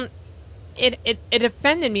found it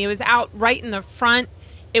offended me. It was out right in the front.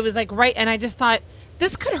 It was like right, and I just thought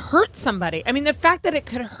this could hurt somebody. I mean, the fact that it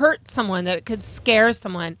could hurt someone, that it could scare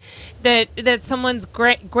someone, that someone's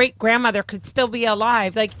great grandmother could still be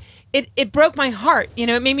alive, like it broke my heart. It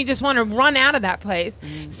made me just want to run out of that place.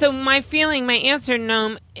 So my answer,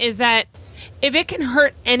 Noam, is that. If it can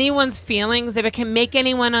hurt anyone's feelings, if it can make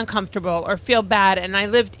anyone uncomfortable or feel bad, and I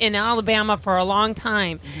lived in Alabama for a long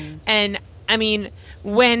time, and I mean,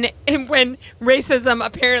 when racism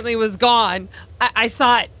apparently was gone, I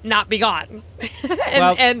saw it not be gone,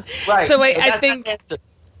 so I think,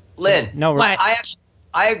 Lynn, no, right.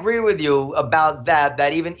 I agree with you about that.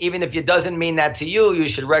 That even if it doesn't mean that to you, you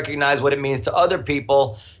should recognize what it means to other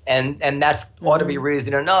people. And that's ought to be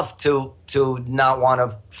reason enough to not want to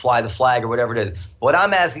fly the flag or whatever it is. What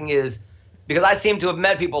I'm asking is, because I seem to have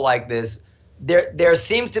met people like this, there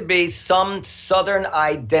seems to be some Southern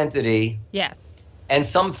identity, yes, and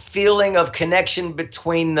some feeling of connection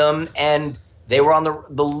between them. And they were on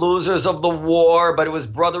the losers of the war, but it was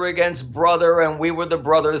brother against brother, and we were the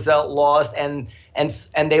brothers that lost. And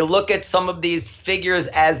they look at some of these figures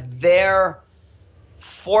as their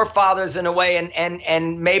forefathers in a way,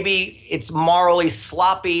 and maybe it's morally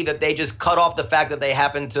sloppy that they just cut off the fact that they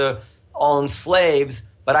happen to own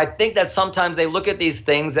slaves. But I think that sometimes they look at these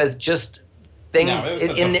things as just things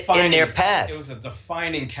in their past. It was a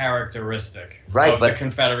defining characteristic of the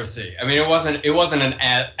Confederacy. I mean, it wasn't an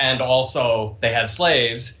and also they had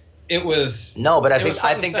slaves. It was but I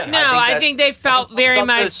think they felt very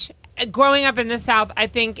much growing up in the South. I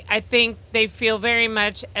think they feel very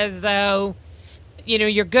much as though.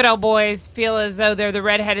 Your good old boys feel as though they're the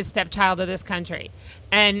redheaded stepchild of this country.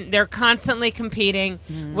 And they're constantly competing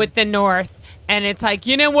with the North. And it's like,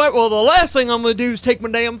 you know what? Well, the last thing I'm going to do is take my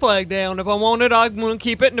damn flag down. If I want it, I'm going to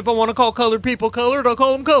keep it. And if I want to call colored people colored, I'll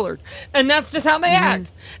call them colored. And that's just how they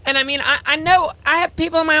act. And I mean, I know I have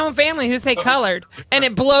people in my own family who say colored. And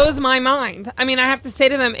it blows my mind. I mean, I have to say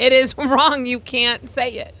to them, it is wrong. You can't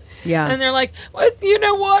say it. Yeah. And they're like, well, you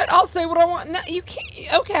know what? I'll say what I want. No, you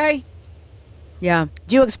can't. Okay. Yeah.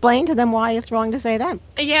 Do you explain to them why it's wrong to say that?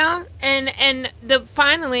 Yeah, and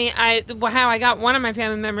finally, how I got one of my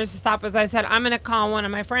family members to stop was I said, I'm going to call one of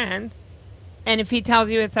my friends, and if he tells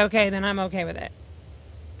you it's okay, then I'm okay with it.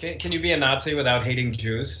 Can you be a Nazi without hating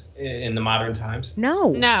Jews in the modern times?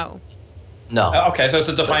 No. No. Okay, so it's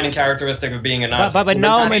a defining characteristic of being a Nazi. But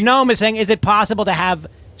Noam is saying, is it possible to have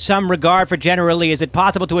some regard for General Lee? Is it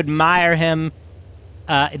possible to admire him,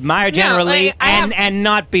 General Lee, and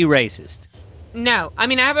not be racist? No. I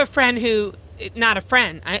mean, I have a friend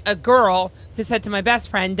a girl who said to my best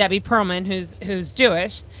friend, Debbie Perlman, who's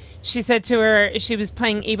Jewish, she said to her, she was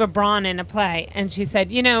playing Eva Braun in a play, and she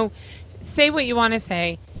said, say what you want to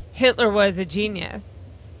say, Hitler was a genius.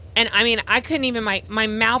 And I mean, I couldn't even, my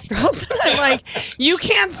mouth dropped. I'm like, you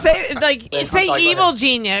can't say, say evil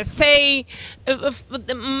genius, say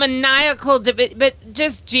maniacal, but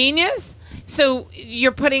just genius? So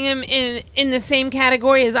you're putting him in the same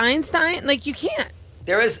category as Einstein? Like, you can't.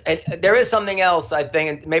 There is something else, I think,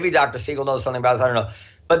 and maybe Dr. Segal knows something about this, I don't know.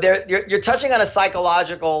 But you're touching on a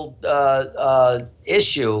psychological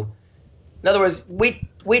issue. In other words,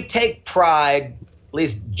 we take pride, at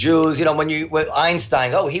least Jews, with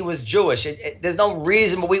Einstein, he was Jewish. There's no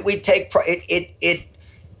reason, but we take pride. It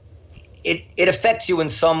affects you in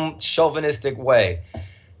some chauvinistic way.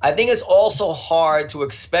 I think it's also hard to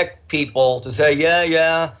expect people to say,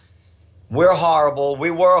 yeah, we're horrible. We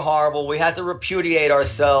were horrible. We have to repudiate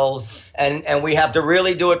ourselves, and we have to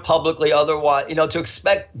really do it publicly. Otherwise, to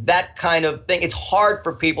expect that kind of thing, it's hard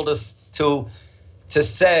for people to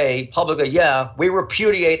say publicly, yeah, we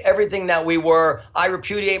repudiate everything that we were. I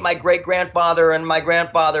repudiate my great-grandfather and my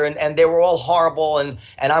grandfather, and they were all horrible, and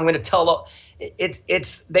I'm going to tell.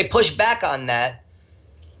 They push back on that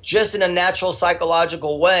just in a natural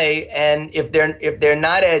psychological way, and if they're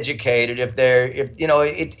not educated,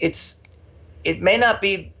 it may not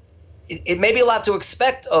be. It may be a lot to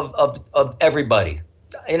expect of everybody.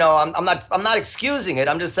 I'm not excusing it.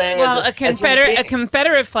 I'm just saying. Well, a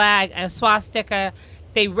Confederate flag, a swastika,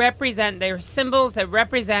 they're symbols that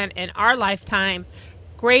represent in our lifetime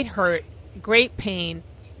great hurt, great pain,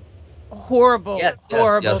 horrible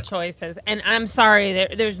choices. And I'm sorry,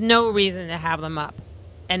 there's no reason to have them up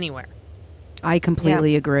anywhere. I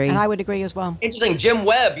completely agree, and I would agree as well. Interesting, Jim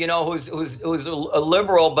Webb, who's a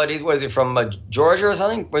liberal, but was he from Georgia or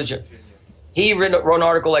something? He wrote an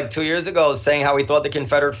article like 2 years ago saying how he thought the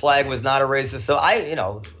Confederate flag was not a racist. So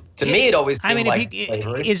to me it always seemed like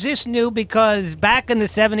slavery. Is this new? Because back in the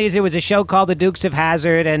 70s there was a show called The Dukes of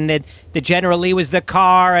Hazzard, and the General Lee was the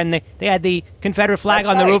car, and they had the Confederate flag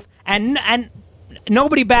on the roof, and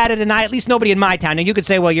nobody batted an eye. At least nobody in my town. And you could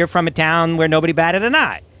say, well, you're from a town where nobody batted an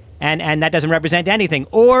eye. And that doesn't represent anything.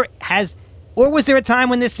 Or was there a time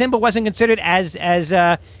when this symbol wasn't considered as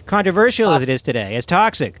controversial as it is today, as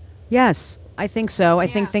toxic? Yes, I think so. I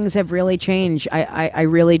think things have really changed. I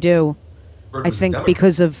really do. I think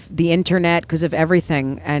because of the internet, because of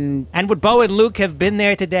everything. And would Bo and Luke have been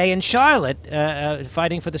there today in Charlotte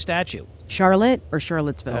fighting for the statue? Charlotte or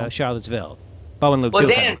Charlottesville? Charlottesville. Bo and Luke. Well,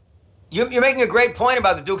 Dan, you're making a great point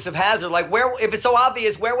about the Dukes of Hazzard. Like, if it's so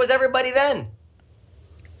obvious, where was everybody then?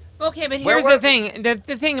 Okay, but here's the thing. The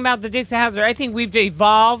thing about the Dukes of Hazzard, I think we've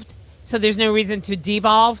evolved, so there's no reason to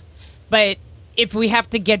devolve. But if we have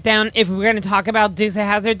to get down, if we're going to talk about Dukes of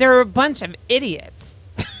Hazzard, there are a bunch of idiots.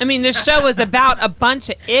 I mean, this show is about a bunch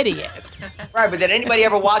of idiots. Right, but did anybody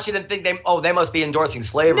ever watch it and think they must be endorsing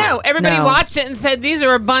slavery? No, everybody watched it and said these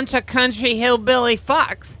are a bunch of country hillbilly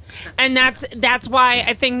fucks. And that's why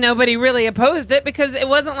I think nobody really opposed it, because it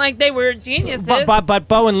wasn't like they were geniuses. But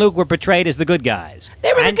Bo and Luke were portrayed as the good guys.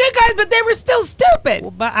 They were the good guys, but they were still stupid.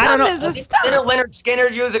 Well, but I don't know. Didn't Leonard Skinner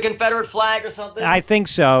use a Confederate flag or something? I think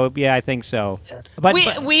so. Yeah, I think so. Yeah. But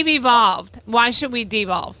we've evolved. Why should we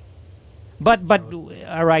devolve? But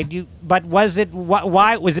all right. But was it?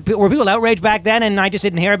 Why was it? Were people outraged back then, and I just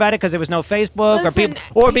didn't hear about it because there was no Facebook,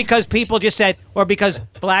 or because people just said, or because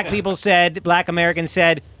black Americans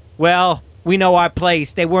said, well, we know our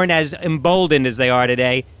place. They weren't as emboldened as they are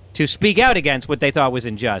today to speak out against what they thought was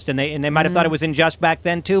unjust, and they might have thought it was unjust back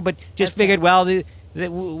then too, but just figured, well,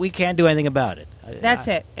 we can't do anything about it. That's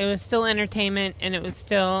it. It was still entertainment, and it was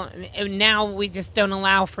still. Now we just don't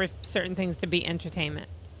allow for certain things to be entertainment.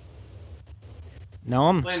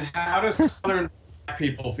 No, Lynn, how does Southern black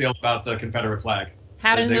people feel about the Confederate flag?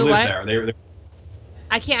 How do they who live what? there?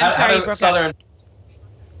 I can't. I'm sorry, you broke up.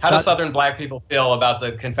 How do Southern black people feel about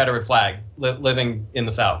the Confederate flag living in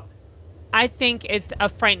the South? I think it's a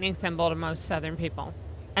frightening symbol to most Southern people.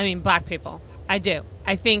 I mean, black people. I do.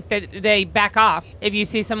 I think that they back off. If you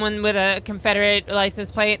see someone with a Confederate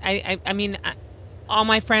license plate, I mean, all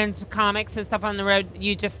my friends, comics and stuff on the road,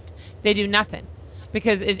 they do nothing.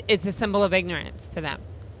 Because it's a symbol of ignorance to them.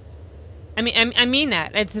 I mean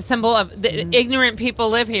that. It's a symbol of the ignorant people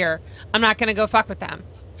live here. I'm not going to go fuck with them.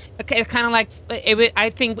 it's kind of like I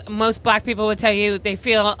think most black people would tell you they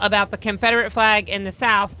feel about the Confederate flag in the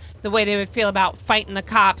South the way they would feel about fighting the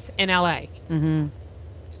cops in L.A. Mm-hmm.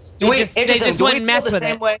 Do we feel the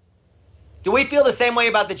same way? Do we feel the same way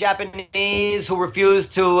about the Japanese who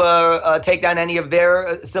refused to take down any of their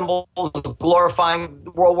symbols glorifying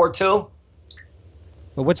World War II?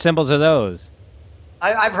 Well, what symbols are those?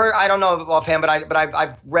 I've heard. I don't know offhand, but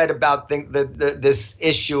I've read about this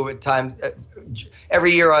issue at times.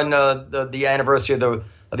 Every year on the anniversary of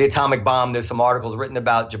the atomic bomb, there's some articles written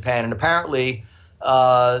about Japan, and apparently,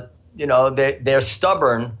 they're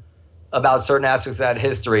stubborn about certain aspects of that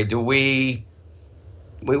history. What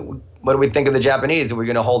do we think of the Japanese? Are we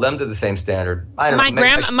going to hold them to the same standard? I don't know.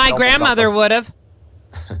 My grandmother would have.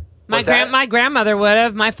 My grandmother would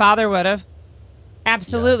have. My father would have.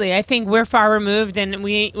 Absolutely. Yeah. I think we're far removed and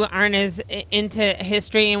we aren't as into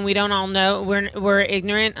history and we don't all know. We're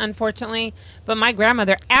ignorant, unfortunately. But my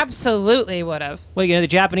grandmother absolutely would have. Well, the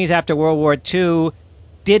Japanese after World War II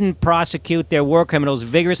didn't prosecute their war criminals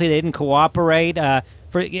vigorously. They didn't cooperate.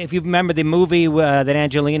 If you remember the movie that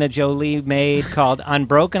Angelina Jolie made called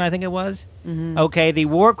Unbroken, I think it was. Mm-hmm. Okay, the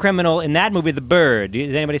war criminal in that movie, The Bird.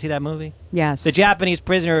 Did anybody see that movie? Yes. The Japanese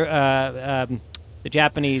prisoner, the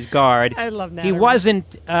Japanese guard. I love that. He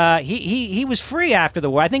wasn't. He was free after the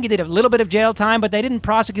war. I think he did a little bit of jail time, but they didn't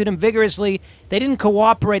prosecute him vigorously. They didn't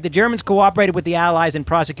cooperate. The Germans cooperated with the Allies in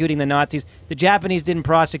prosecuting the Nazis. The Japanese didn't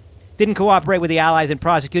cooperate with the Allies in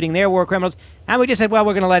prosecuting their war criminals. And we just said, well,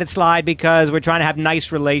 we're going to let it slide because we're trying to have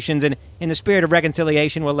nice relations. And in the spirit of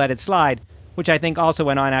reconciliation, we'll let it slide, which I think also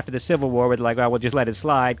went on after the Civil War with we'll just let it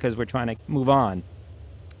slide because we're trying to move on.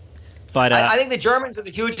 But I think the Germans are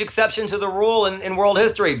the huge exception to the rule in world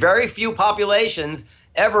history. Very few populations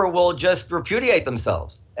ever will just repudiate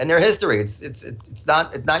themselves and their history. It's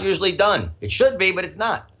not usually done. It should be, but it's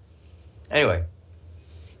not. Anyway.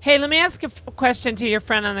 Hey, let me ask a question to your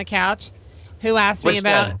friend on the couch who asked me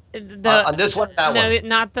about on this one, that one.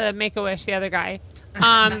 Not the Make-A-Wish, the other guy.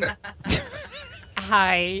 Hi.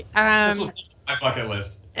 This was my bucket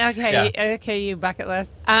list. Okay, yeah. Okay, you bucket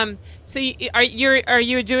list. So are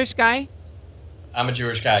you a Jewish guy? I'm a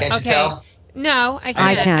Jewish guy. Can't you tell? No, I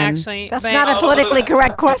can't actually. That's not a politically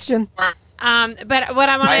correct question. But what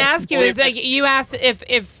I want to ask you is, you asked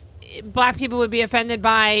if black people would be offended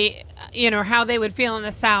by, how they would feel in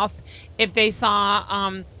the South if they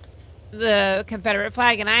saw the Confederate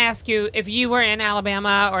flag, and I ask you if you were in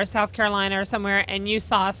Alabama or South Carolina or somewhere and you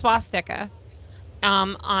saw a swastika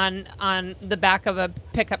on the back of a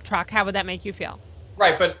pickup truck, how would that make you feel?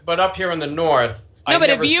 Right, but up here in the North, but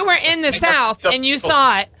if you were in the South and you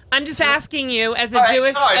saw it, I'm just asking you as a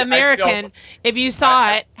Jewish American, if you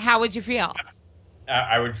saw it, how would you feel?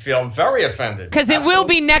 I would feel very offended. Because it will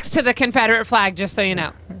be next to the Confederate flag, just so you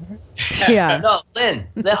know. Yeah. No, Lynn,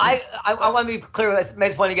 I want to be clear with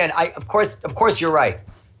this point again. Of course, you're right.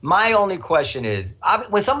 My only question is,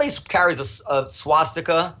 when somebody carries a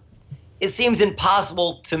swastika, it seems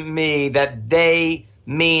impossible to me that they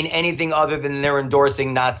mean anything other than they're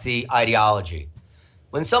endorsing Nazi ideology.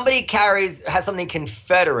 When somebody has something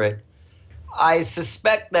Confederate, I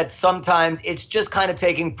suspect that sometimes it's just kind of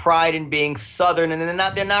taking pride in being Southern, and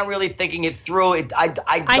they're not really thinking it through.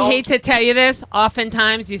 I hate to tell you this.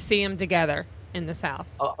 Oftentimes, you see them together in the South.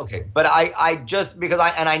 Okay, but I just because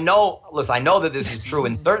I know that this is true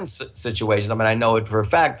in certain situations. I mean, I know it for a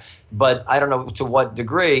fact, but I don't know to what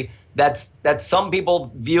degree. That some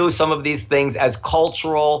people view some of these things as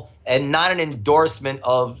cultural and not an endorsement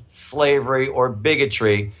of slavery or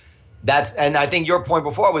bigotry. And I think your point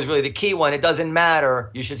before was really the key one. It doesn't matter.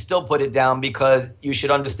 You should still put it down because you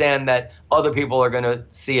should understand that other people are going to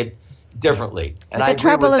see it differently. And the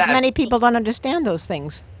trouble is many people don't understand those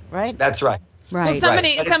things, right? That's right. Right.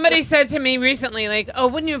 Well, somebody said to me recently, oh,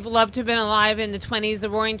 wouldn't you have loved to have been alive in the 20s, the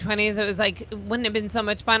Roaring 20s? It was wouldn't it have been so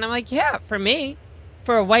much fun? I'm like, yeah, for me.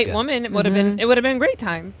 For a white woman, it would have been a great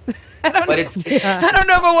time. I don't know if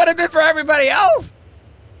it would have been for everybody else.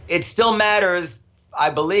 It still matters. I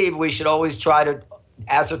believe we should always try to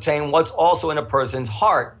ascertain what's also in a person's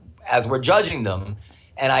heart as we're judging them.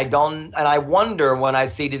 And I wonder when I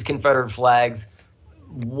see these Confederate flags,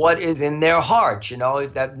 what is in their heart,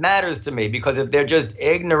 that matters to me, because if they're just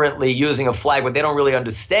ignorantly using a flag but they don't really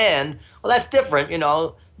understand, well, that's different,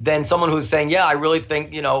 than someone who's saying, yeah, I really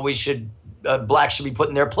think, we should, blacks should be put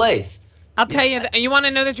in their place. I'll tell you, you want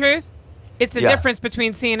to know the truth? It's a difference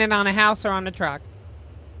between seeing it on a house or on a truck.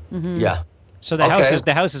 Mm-hmm. Yeah. So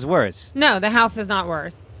the house is worse. No, the house is not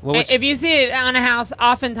worse. Well, if you see it on a house,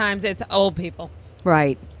 oftentimes it's old people.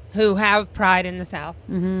 Right. who have pride in the South.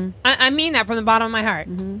 Mm-hmm. I mean that from the bottom of my heart.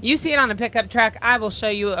 Mm-hmm. You see it on a pickup truck, I will show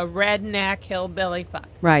you a redneck hillbilly fuck.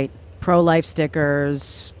 Right. Pro-life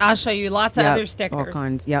stickers. I'll show you lots of other stickers. All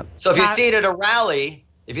kinds. Yep. So if you see it at a rally,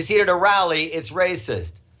 it's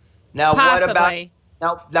racist. Now Possibly.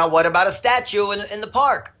 what about a statue in the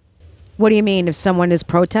park? What do you mean if someone is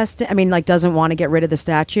protesting? I mean, like doesn't want to get rid of the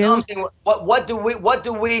statue? No, I'm saying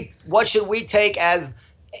what should we take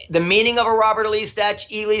as the meaning of a Robert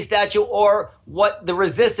E. Lee statue, or what the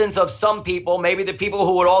resistance of some people, maybe the people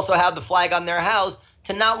who would also have the flag on their house,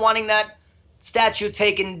 to not wanting that statue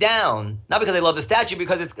taken down? Not because they love the statue,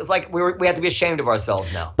 because it's like we have to be ashamed of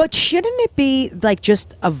ourselves now. But shouldn't it be like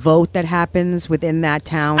just a vote that happens within that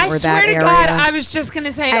town or that area? I swear to God, I was just going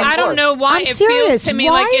to say, I don't know why feels to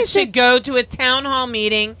me like it should go to a town hall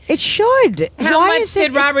meeting. It should. How much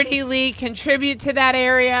did Robert E. Lee contribute to that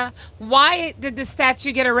area? Why did the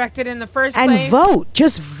statue get erected in the first place? And vote.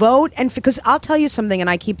 Just vote. And because I'll tell you something, and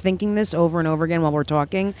I keep thinking this over and over again while we're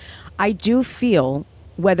talking, I do feel,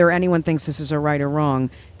 whether anyone thinks this is a right or wrong,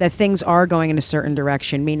 that things are going in a certain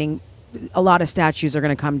direction, meaning a lot of statues are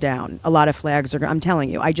going to come down. A lot of flags are going to, I'm telling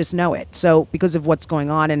you, I just know it. So because of what's going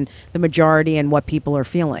on and the majority and what people are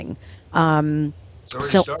feeling. Started.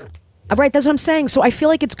 Right, that's what I'm saying. So I feel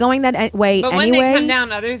like it's going that way but anyway. When they come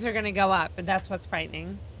down, others are going to go up, and that's what's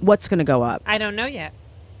frightening. What's going to go up? I don't know yet.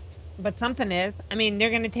 But something is. I mean, they're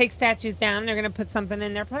going to take statues down, they're going to put something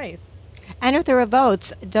in their place. And if there are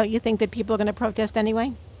votes, don't you think that people are going to protest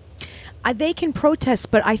anyway? They can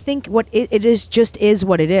protest, but I think what it is just is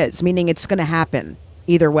what it is, meaning it's going to happen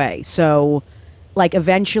either way. So, like,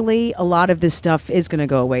 eventually, a lot of this stuff is going to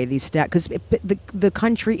go away. Because the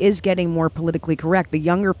country is getting more politically correct. The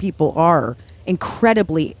younger people are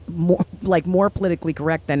incredibly more politically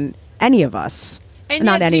correct than any of us. And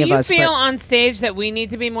not yet, any of us. Do you feel on stage that we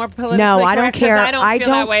need to be more politically correct? No, correct? I don't care. I don't feel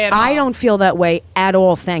that way at all. I don't feel that way at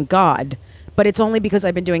all, thank God. But it's only because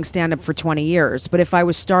I've been doing stand-up for 20 years. But if I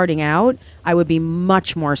was starting out, I would be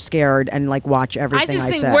much more scared and like watch everything I said.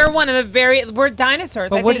 I just think we're one of the we're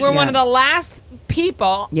dinosaurs. I think we're one of the last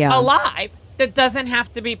people alive that doesn't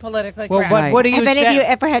have to be politically correct. What do you Have any of you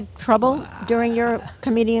ever had trouble during your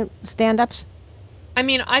comedian stand-ups? I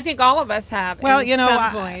mean, I think all of us have. Well, in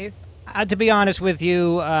some ways. To be honest with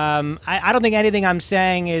you, I don't think anything I'm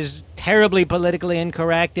saying is terribly politically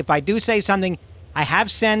incorrect. If I do say something, I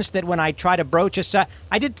have sensed that when I try to broach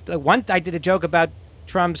I did a joke about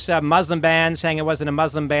Trump's Muslim ban, saying it wasn't a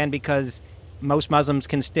Muslim ban because most Muslims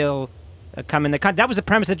can still come in the country. That was the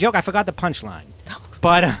premise of the joke. I forgot the punchline.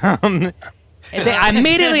 But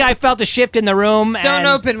immediately I felt a shift in the room. Don't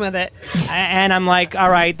open with it. And I'm like, all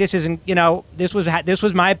right, this isn't, this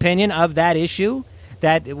was my opinion of that issue,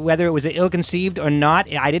 that whether it was ill-conceived or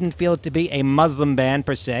not, I didn't feel it to be a Muslim ban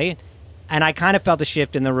per se. And I kind of felt a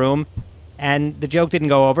shift in the room. And the joke didn't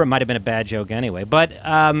go over. It might have been a bad joke anyway. But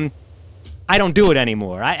I don't do it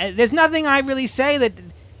anymore. There's nothing I really say that...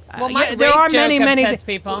 Well, there are many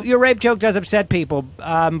people. Your rape joke does upset people.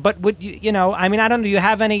 But would I mean, I don't know. Do you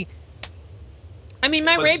have any... I mean,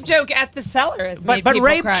 my rape joke at the cellar has made people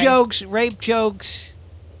cry. But rape jokes,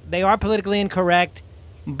 they are politically incorrect.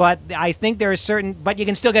 But I think there are certain... But you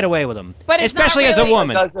can still get away with them. But it's especially not really, as a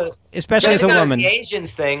woman. Especially as a woman. The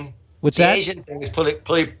Asians thing. What's that? The Asian thing is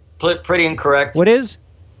pretty incorrect. What is?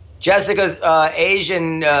 Jessica's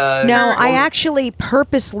Asian. No, I actually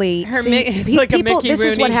purposely it's like a Mickey This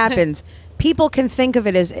Rooney. is what happens. People can think of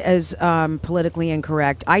it as politically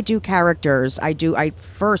incorrect. I do characters. I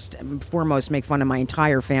first and foremost make fun of my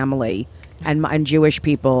entire family and Jewish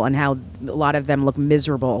people and how a lot of them look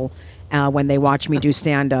miserable when they watch me do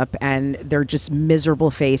stand-up, and they're just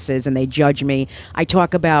miserable faces, and they judge me. I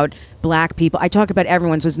talk about black people. I talk about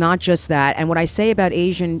everyone, so it's not just that. And what I say about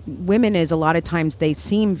Asian women is a lot of times they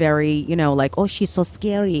seem very, like, oh, she's so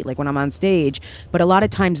scary, like when I'm on stage. But a lot of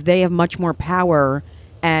times they have much more power.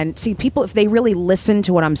 And see, people, if they really listen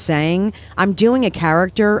to what I'm saying, I'm doing a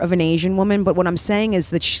character of an Asian woman, but what I'm saying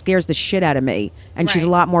is that she scares the shit out of me. And she's a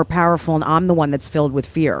lot more powerful, and I'm the one that's filled with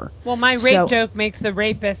fear. Well, my rape joke makes the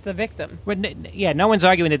rapist the victim. Yeah, no one's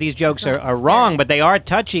arguing that these jokes are wrong, but they are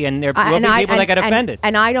touchy, and there will be people that get offended.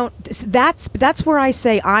 And I don't, that's where I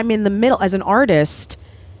say I'm in the middle as an artist.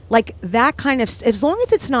 Like that kind of, as long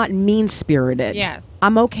as it's not mean-spirited, yes,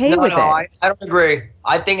 I'm okay with it. I don't agree.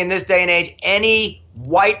 I think in this day and age, any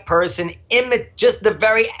white person just the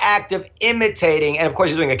very act of imitating, and of course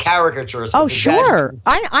you're doing a caricature. So sure.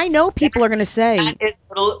 I know people are going to say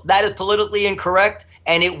that is politically incorrect,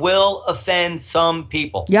 and it will offend some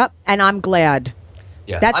people. Yep, and I'm glad.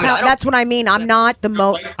 Yeah, that's what I mean. I'm not the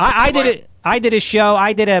most. I did a show.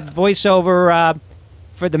 I did a voiceover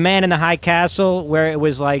for The Man in the High Castle, where it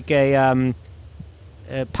was like a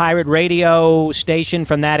pirate radio station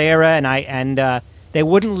from that era, and they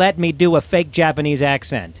wouldn't let me do a fake Japanese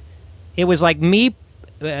accent. It was like me.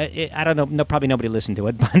 I don't know. No, probably nobody listened to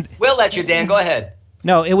it, but we'll let you, Dan. Go ahead.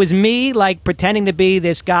 No, it was me like pretending to be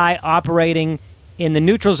this guy operating in the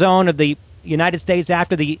neutral zone of the United States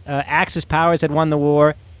after the Axis powers had won the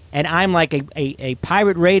war, and I'm like a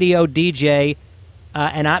pirate radio DJ,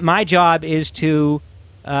 and my job is to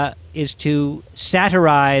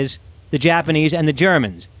satirize the Japanese and the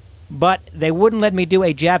Germans, but they wouldn't let me do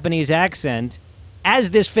a Japanese accent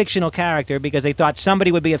as this fictional character because they thought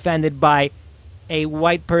somebody would be offended by a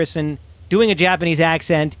white person doing a Japanese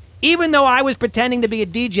accent, even though I was pretending to be a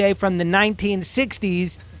DJ from the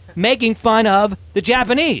 1960s making fun of the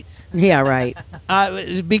Japanese. Yeah, right.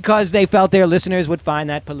 Because they felt their listeners would find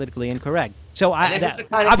that politically incorrect. So but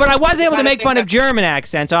I was able to make fun of German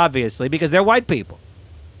accents, obviously, because they're white people.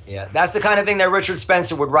 Yeah, that's the kind of thing that Richard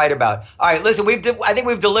Spencer would write about. All right, listen, I think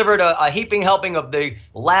we've delivered a heaping helping of the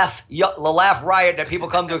laugh riot that people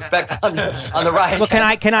come to expect on the riot. Well,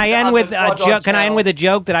 can I end with a joke? Can I end with a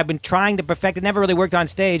joke that I've been trying to perfect? It never really worked on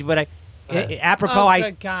stage, but apropos,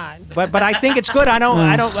 good God. But I think it's good. I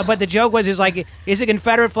don't. But the joke is the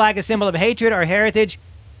Confederate flag a symbol of hatred or heritage?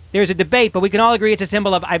 There's a debate, but we can all agree it's a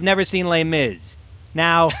symbol of I've never seen Les Mis.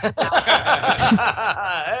 Now,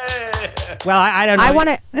 well, I don't know. I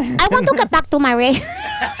want to get back to my way.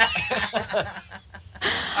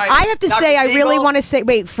 I have to say, I really want to say,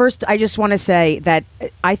 wait, first, I just want to say that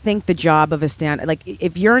I think the job of a like,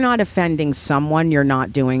 if you're not offending someone, you're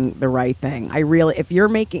not doing the right thing. If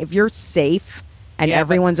you're safe and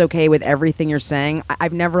everyone's okay with everything you're saying,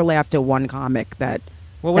 I've never laughed at one comic that.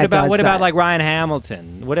 Well, what about like Ryan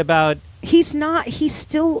Hamilton? What about? He's not. He's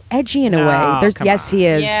still edgy in a way. Yes, he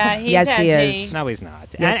is. Yeah, he's yes, edgy. he is. No, he's not.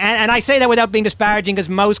 Yes. And I say that without being disparaging, because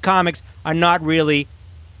most comics are not really.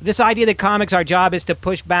 This idea that comics, our job is to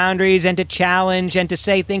push boundaries and to challenge and to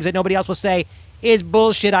say things that nobody else will say is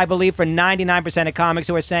bullshit, I believe, for 99% of comics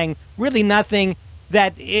who are saying really nothing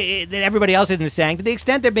that everybody else isn't saying. To the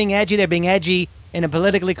extent they're being edgy in a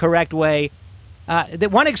politically correct way. The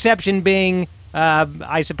one exception being,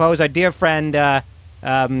 I suppose, our dear friend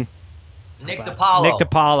Nick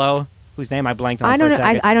DiPaolo, whose name I blanked on. I don't.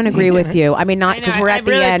 I don't agree with you. I mean, not because we're at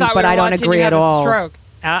the end, but I don't agree at all.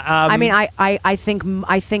 I mean, I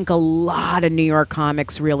think a lot of New York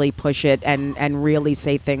comics really push it and really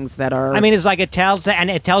say things that are. I mean, it's like it tells what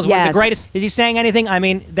the greatest. Is he saying anything? I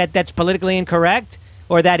mean, that's politically incorrect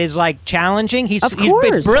or that is like challenging? Of course.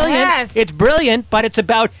 It's brilliant. Yes. It's brilliant, but it's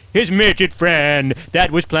about his midget friend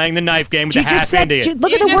that was playing the knife game with a half Indian.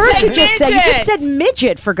 Look at the word you just said. You just said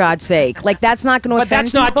midget, for God's sake. Like, that's not going to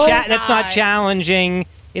offend people. That's not challenging.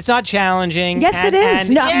 It's not challenging. Yes, it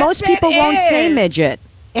is. Most people won't say midget.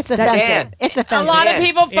 It's offensive. It's offensive. A lot of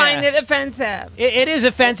people find it offensive. It is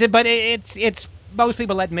offensive, but it's most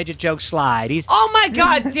people let midget jokes slide. Oh my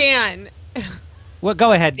God, Dan. Well,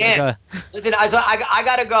 go ahead. Dan, listen, I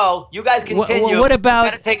gotta go. You guys continue. What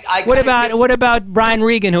about Brian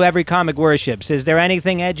Regan, who every comic worships? Is there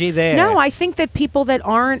anything edgy there? No, I think that people that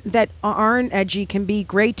aren't edgy can be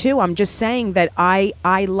great too. I'm just saying that I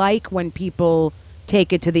like when people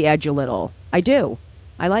take it to the edge a little. I do.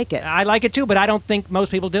 I like it. I like it too, but I don't think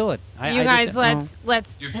most people do it.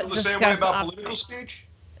 Let's. You feel the same way about political speech?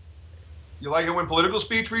 You like it when political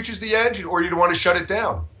speech reaches the edge, or you don't want to shut it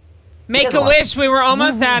down? Make a wish. We were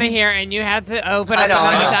almost out of here, and you had to open up.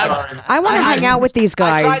 I want to hang out with these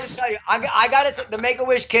guys. I tried to tell you. I got it. The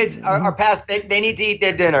Make-A-Wish kids are past. They need to eat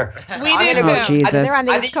their dinner. We do too. Jesus. They're on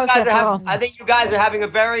the East Coast after all. I think you guys are having a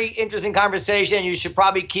very interesting conversation. You should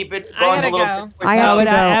probably keep it going a little bit. I have to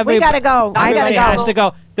go. We gotta go. Everybody has to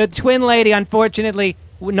go. The twin lady, unfortunately,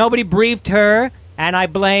 nobody briefed her, and I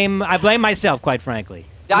blame myself, quite frankly.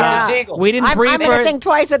 Dr. Segal. We didn't brief her. I'm going to think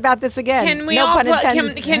twice about this again. Can we no all pun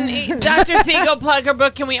intended. can Dr. Segal plug her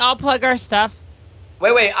book? Can we all plug our stuff?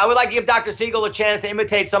 Wait. I would like to give Dr. Segal a chance to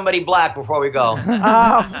imitate somebody black before we go.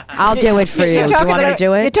 Oh, I'll do it for you. Do you want me to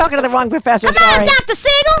do it? You're talking to the wrong professor. Come on, Dr.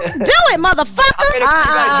 Segal. Do it,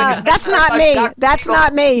 motherfucker. That's not me. That's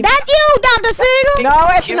not me. That's you, Dr. Segal. No,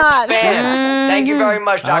 it's not. Thank you very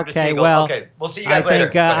much, Dr. Segal. Well, okay, we'll see you guys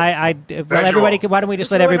later. I think everybody. Why don't we just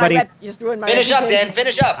let everybody finish up, Dan?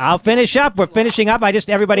 Finish up. I'll finish up. We're finishing up.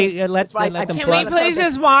 Everybody let them. Can we please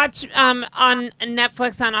just watch on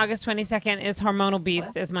Netflix on August 22nd? Is Hormonal Beast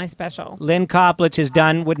is my special. Lynn Koplitz has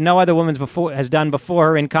done what no other woman has done before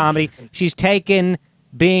her in comedy. She's taken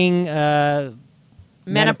being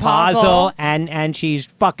menopausal and she's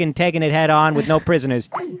fucking taking it head on with no prisoners,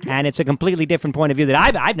 and it's a completely different point of view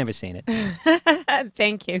that I've never seen it.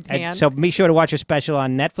 Thank you, Dan. And so be sure to watch her special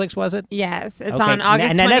on Netflix, was it? Yes, it's Okay. on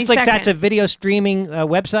August 22nd. And Netflix, that's a video streaming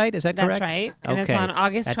website, is that correct? That's right. And Okay. it's on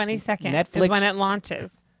August That's 22nd Netflix. is when it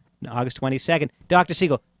launches. August 22nd. Dr.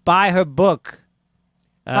 Segal, buy her book.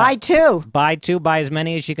 Buy two. Buy two, buy as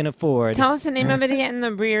many as you can afford. Tell us the name of it again,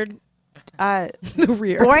 the weird... The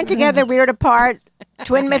rear. Born Together, Weird Apart,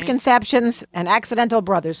 Twin Mythconceptions, and Accidental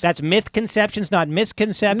Brothers. That's Mythconceptions, not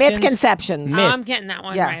Misconceptions. Mythconceptions. Myth. Oh, I'm getting that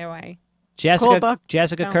one right away. Cool book.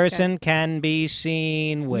 Jessica Sounds Kirson can be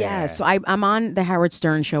seen where? Yeah, so I'm on the Howard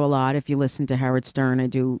Stern show a lot. If you listen to Howard Stern, I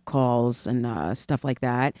do calls and stuff like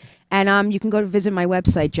that. And you can go to visit my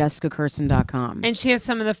website, jessicakirson.com. And she has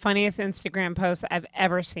some of the funniest Instagram posts I've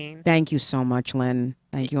ever seen. Thank you so much, Lynn.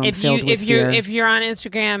 Thank you. I'm If filled with fear. if you're on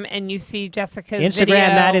Instagram and you see Jessica's Instagram, video,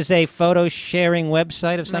 that is a photo sharing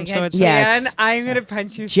website of some like, sort. Yes. Dan, I'm gonna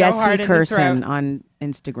punch you so Jessie hard in the Kirson throat. on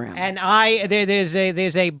Instagram. And there's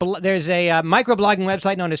a microblogging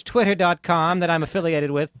website known as Twitter.com that I'm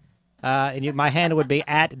affiliated with. And my handle would be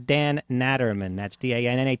at Dan Natterman. That's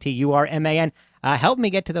DANNATURMAN. Help me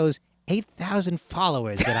get to those 8,000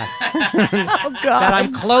 followers that that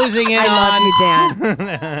I'm closing in on. I love you,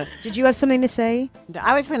 Dan. Did you have something to say?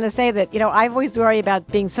 I was going to say that, I always worry about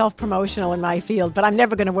being self-promotional in my field, but I'm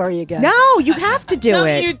never going to worry again. No, you have to do Don't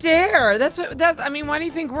it. you dare! I mean, why do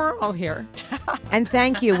you think we're all here? And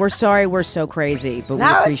thank you. We're sorry we're so crazy, but we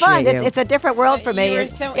No, appreciate it's fine. you. It's a different world for me. You were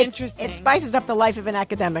so interesting. It spices up the life of an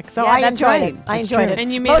academic, so Yeah, I that's enjoyed right. it. I That's enjoyed true. it.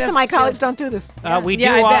 And you made Most us of my feel- colleagues don't do this.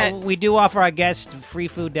 We do offer our guests free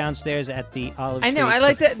food downstairs at the Olive I know. Tree I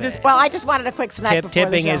like that. Buffet. This. Well, I just wanted a quick snack before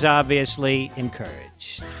Tipping the show. is obviously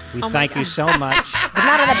encouraged. We Oh my thank you so much. But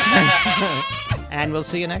not enough. And we'll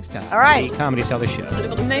see you next time. All right. The Comedy Cellar Show. Nice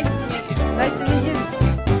to meet you. Nice to meet you.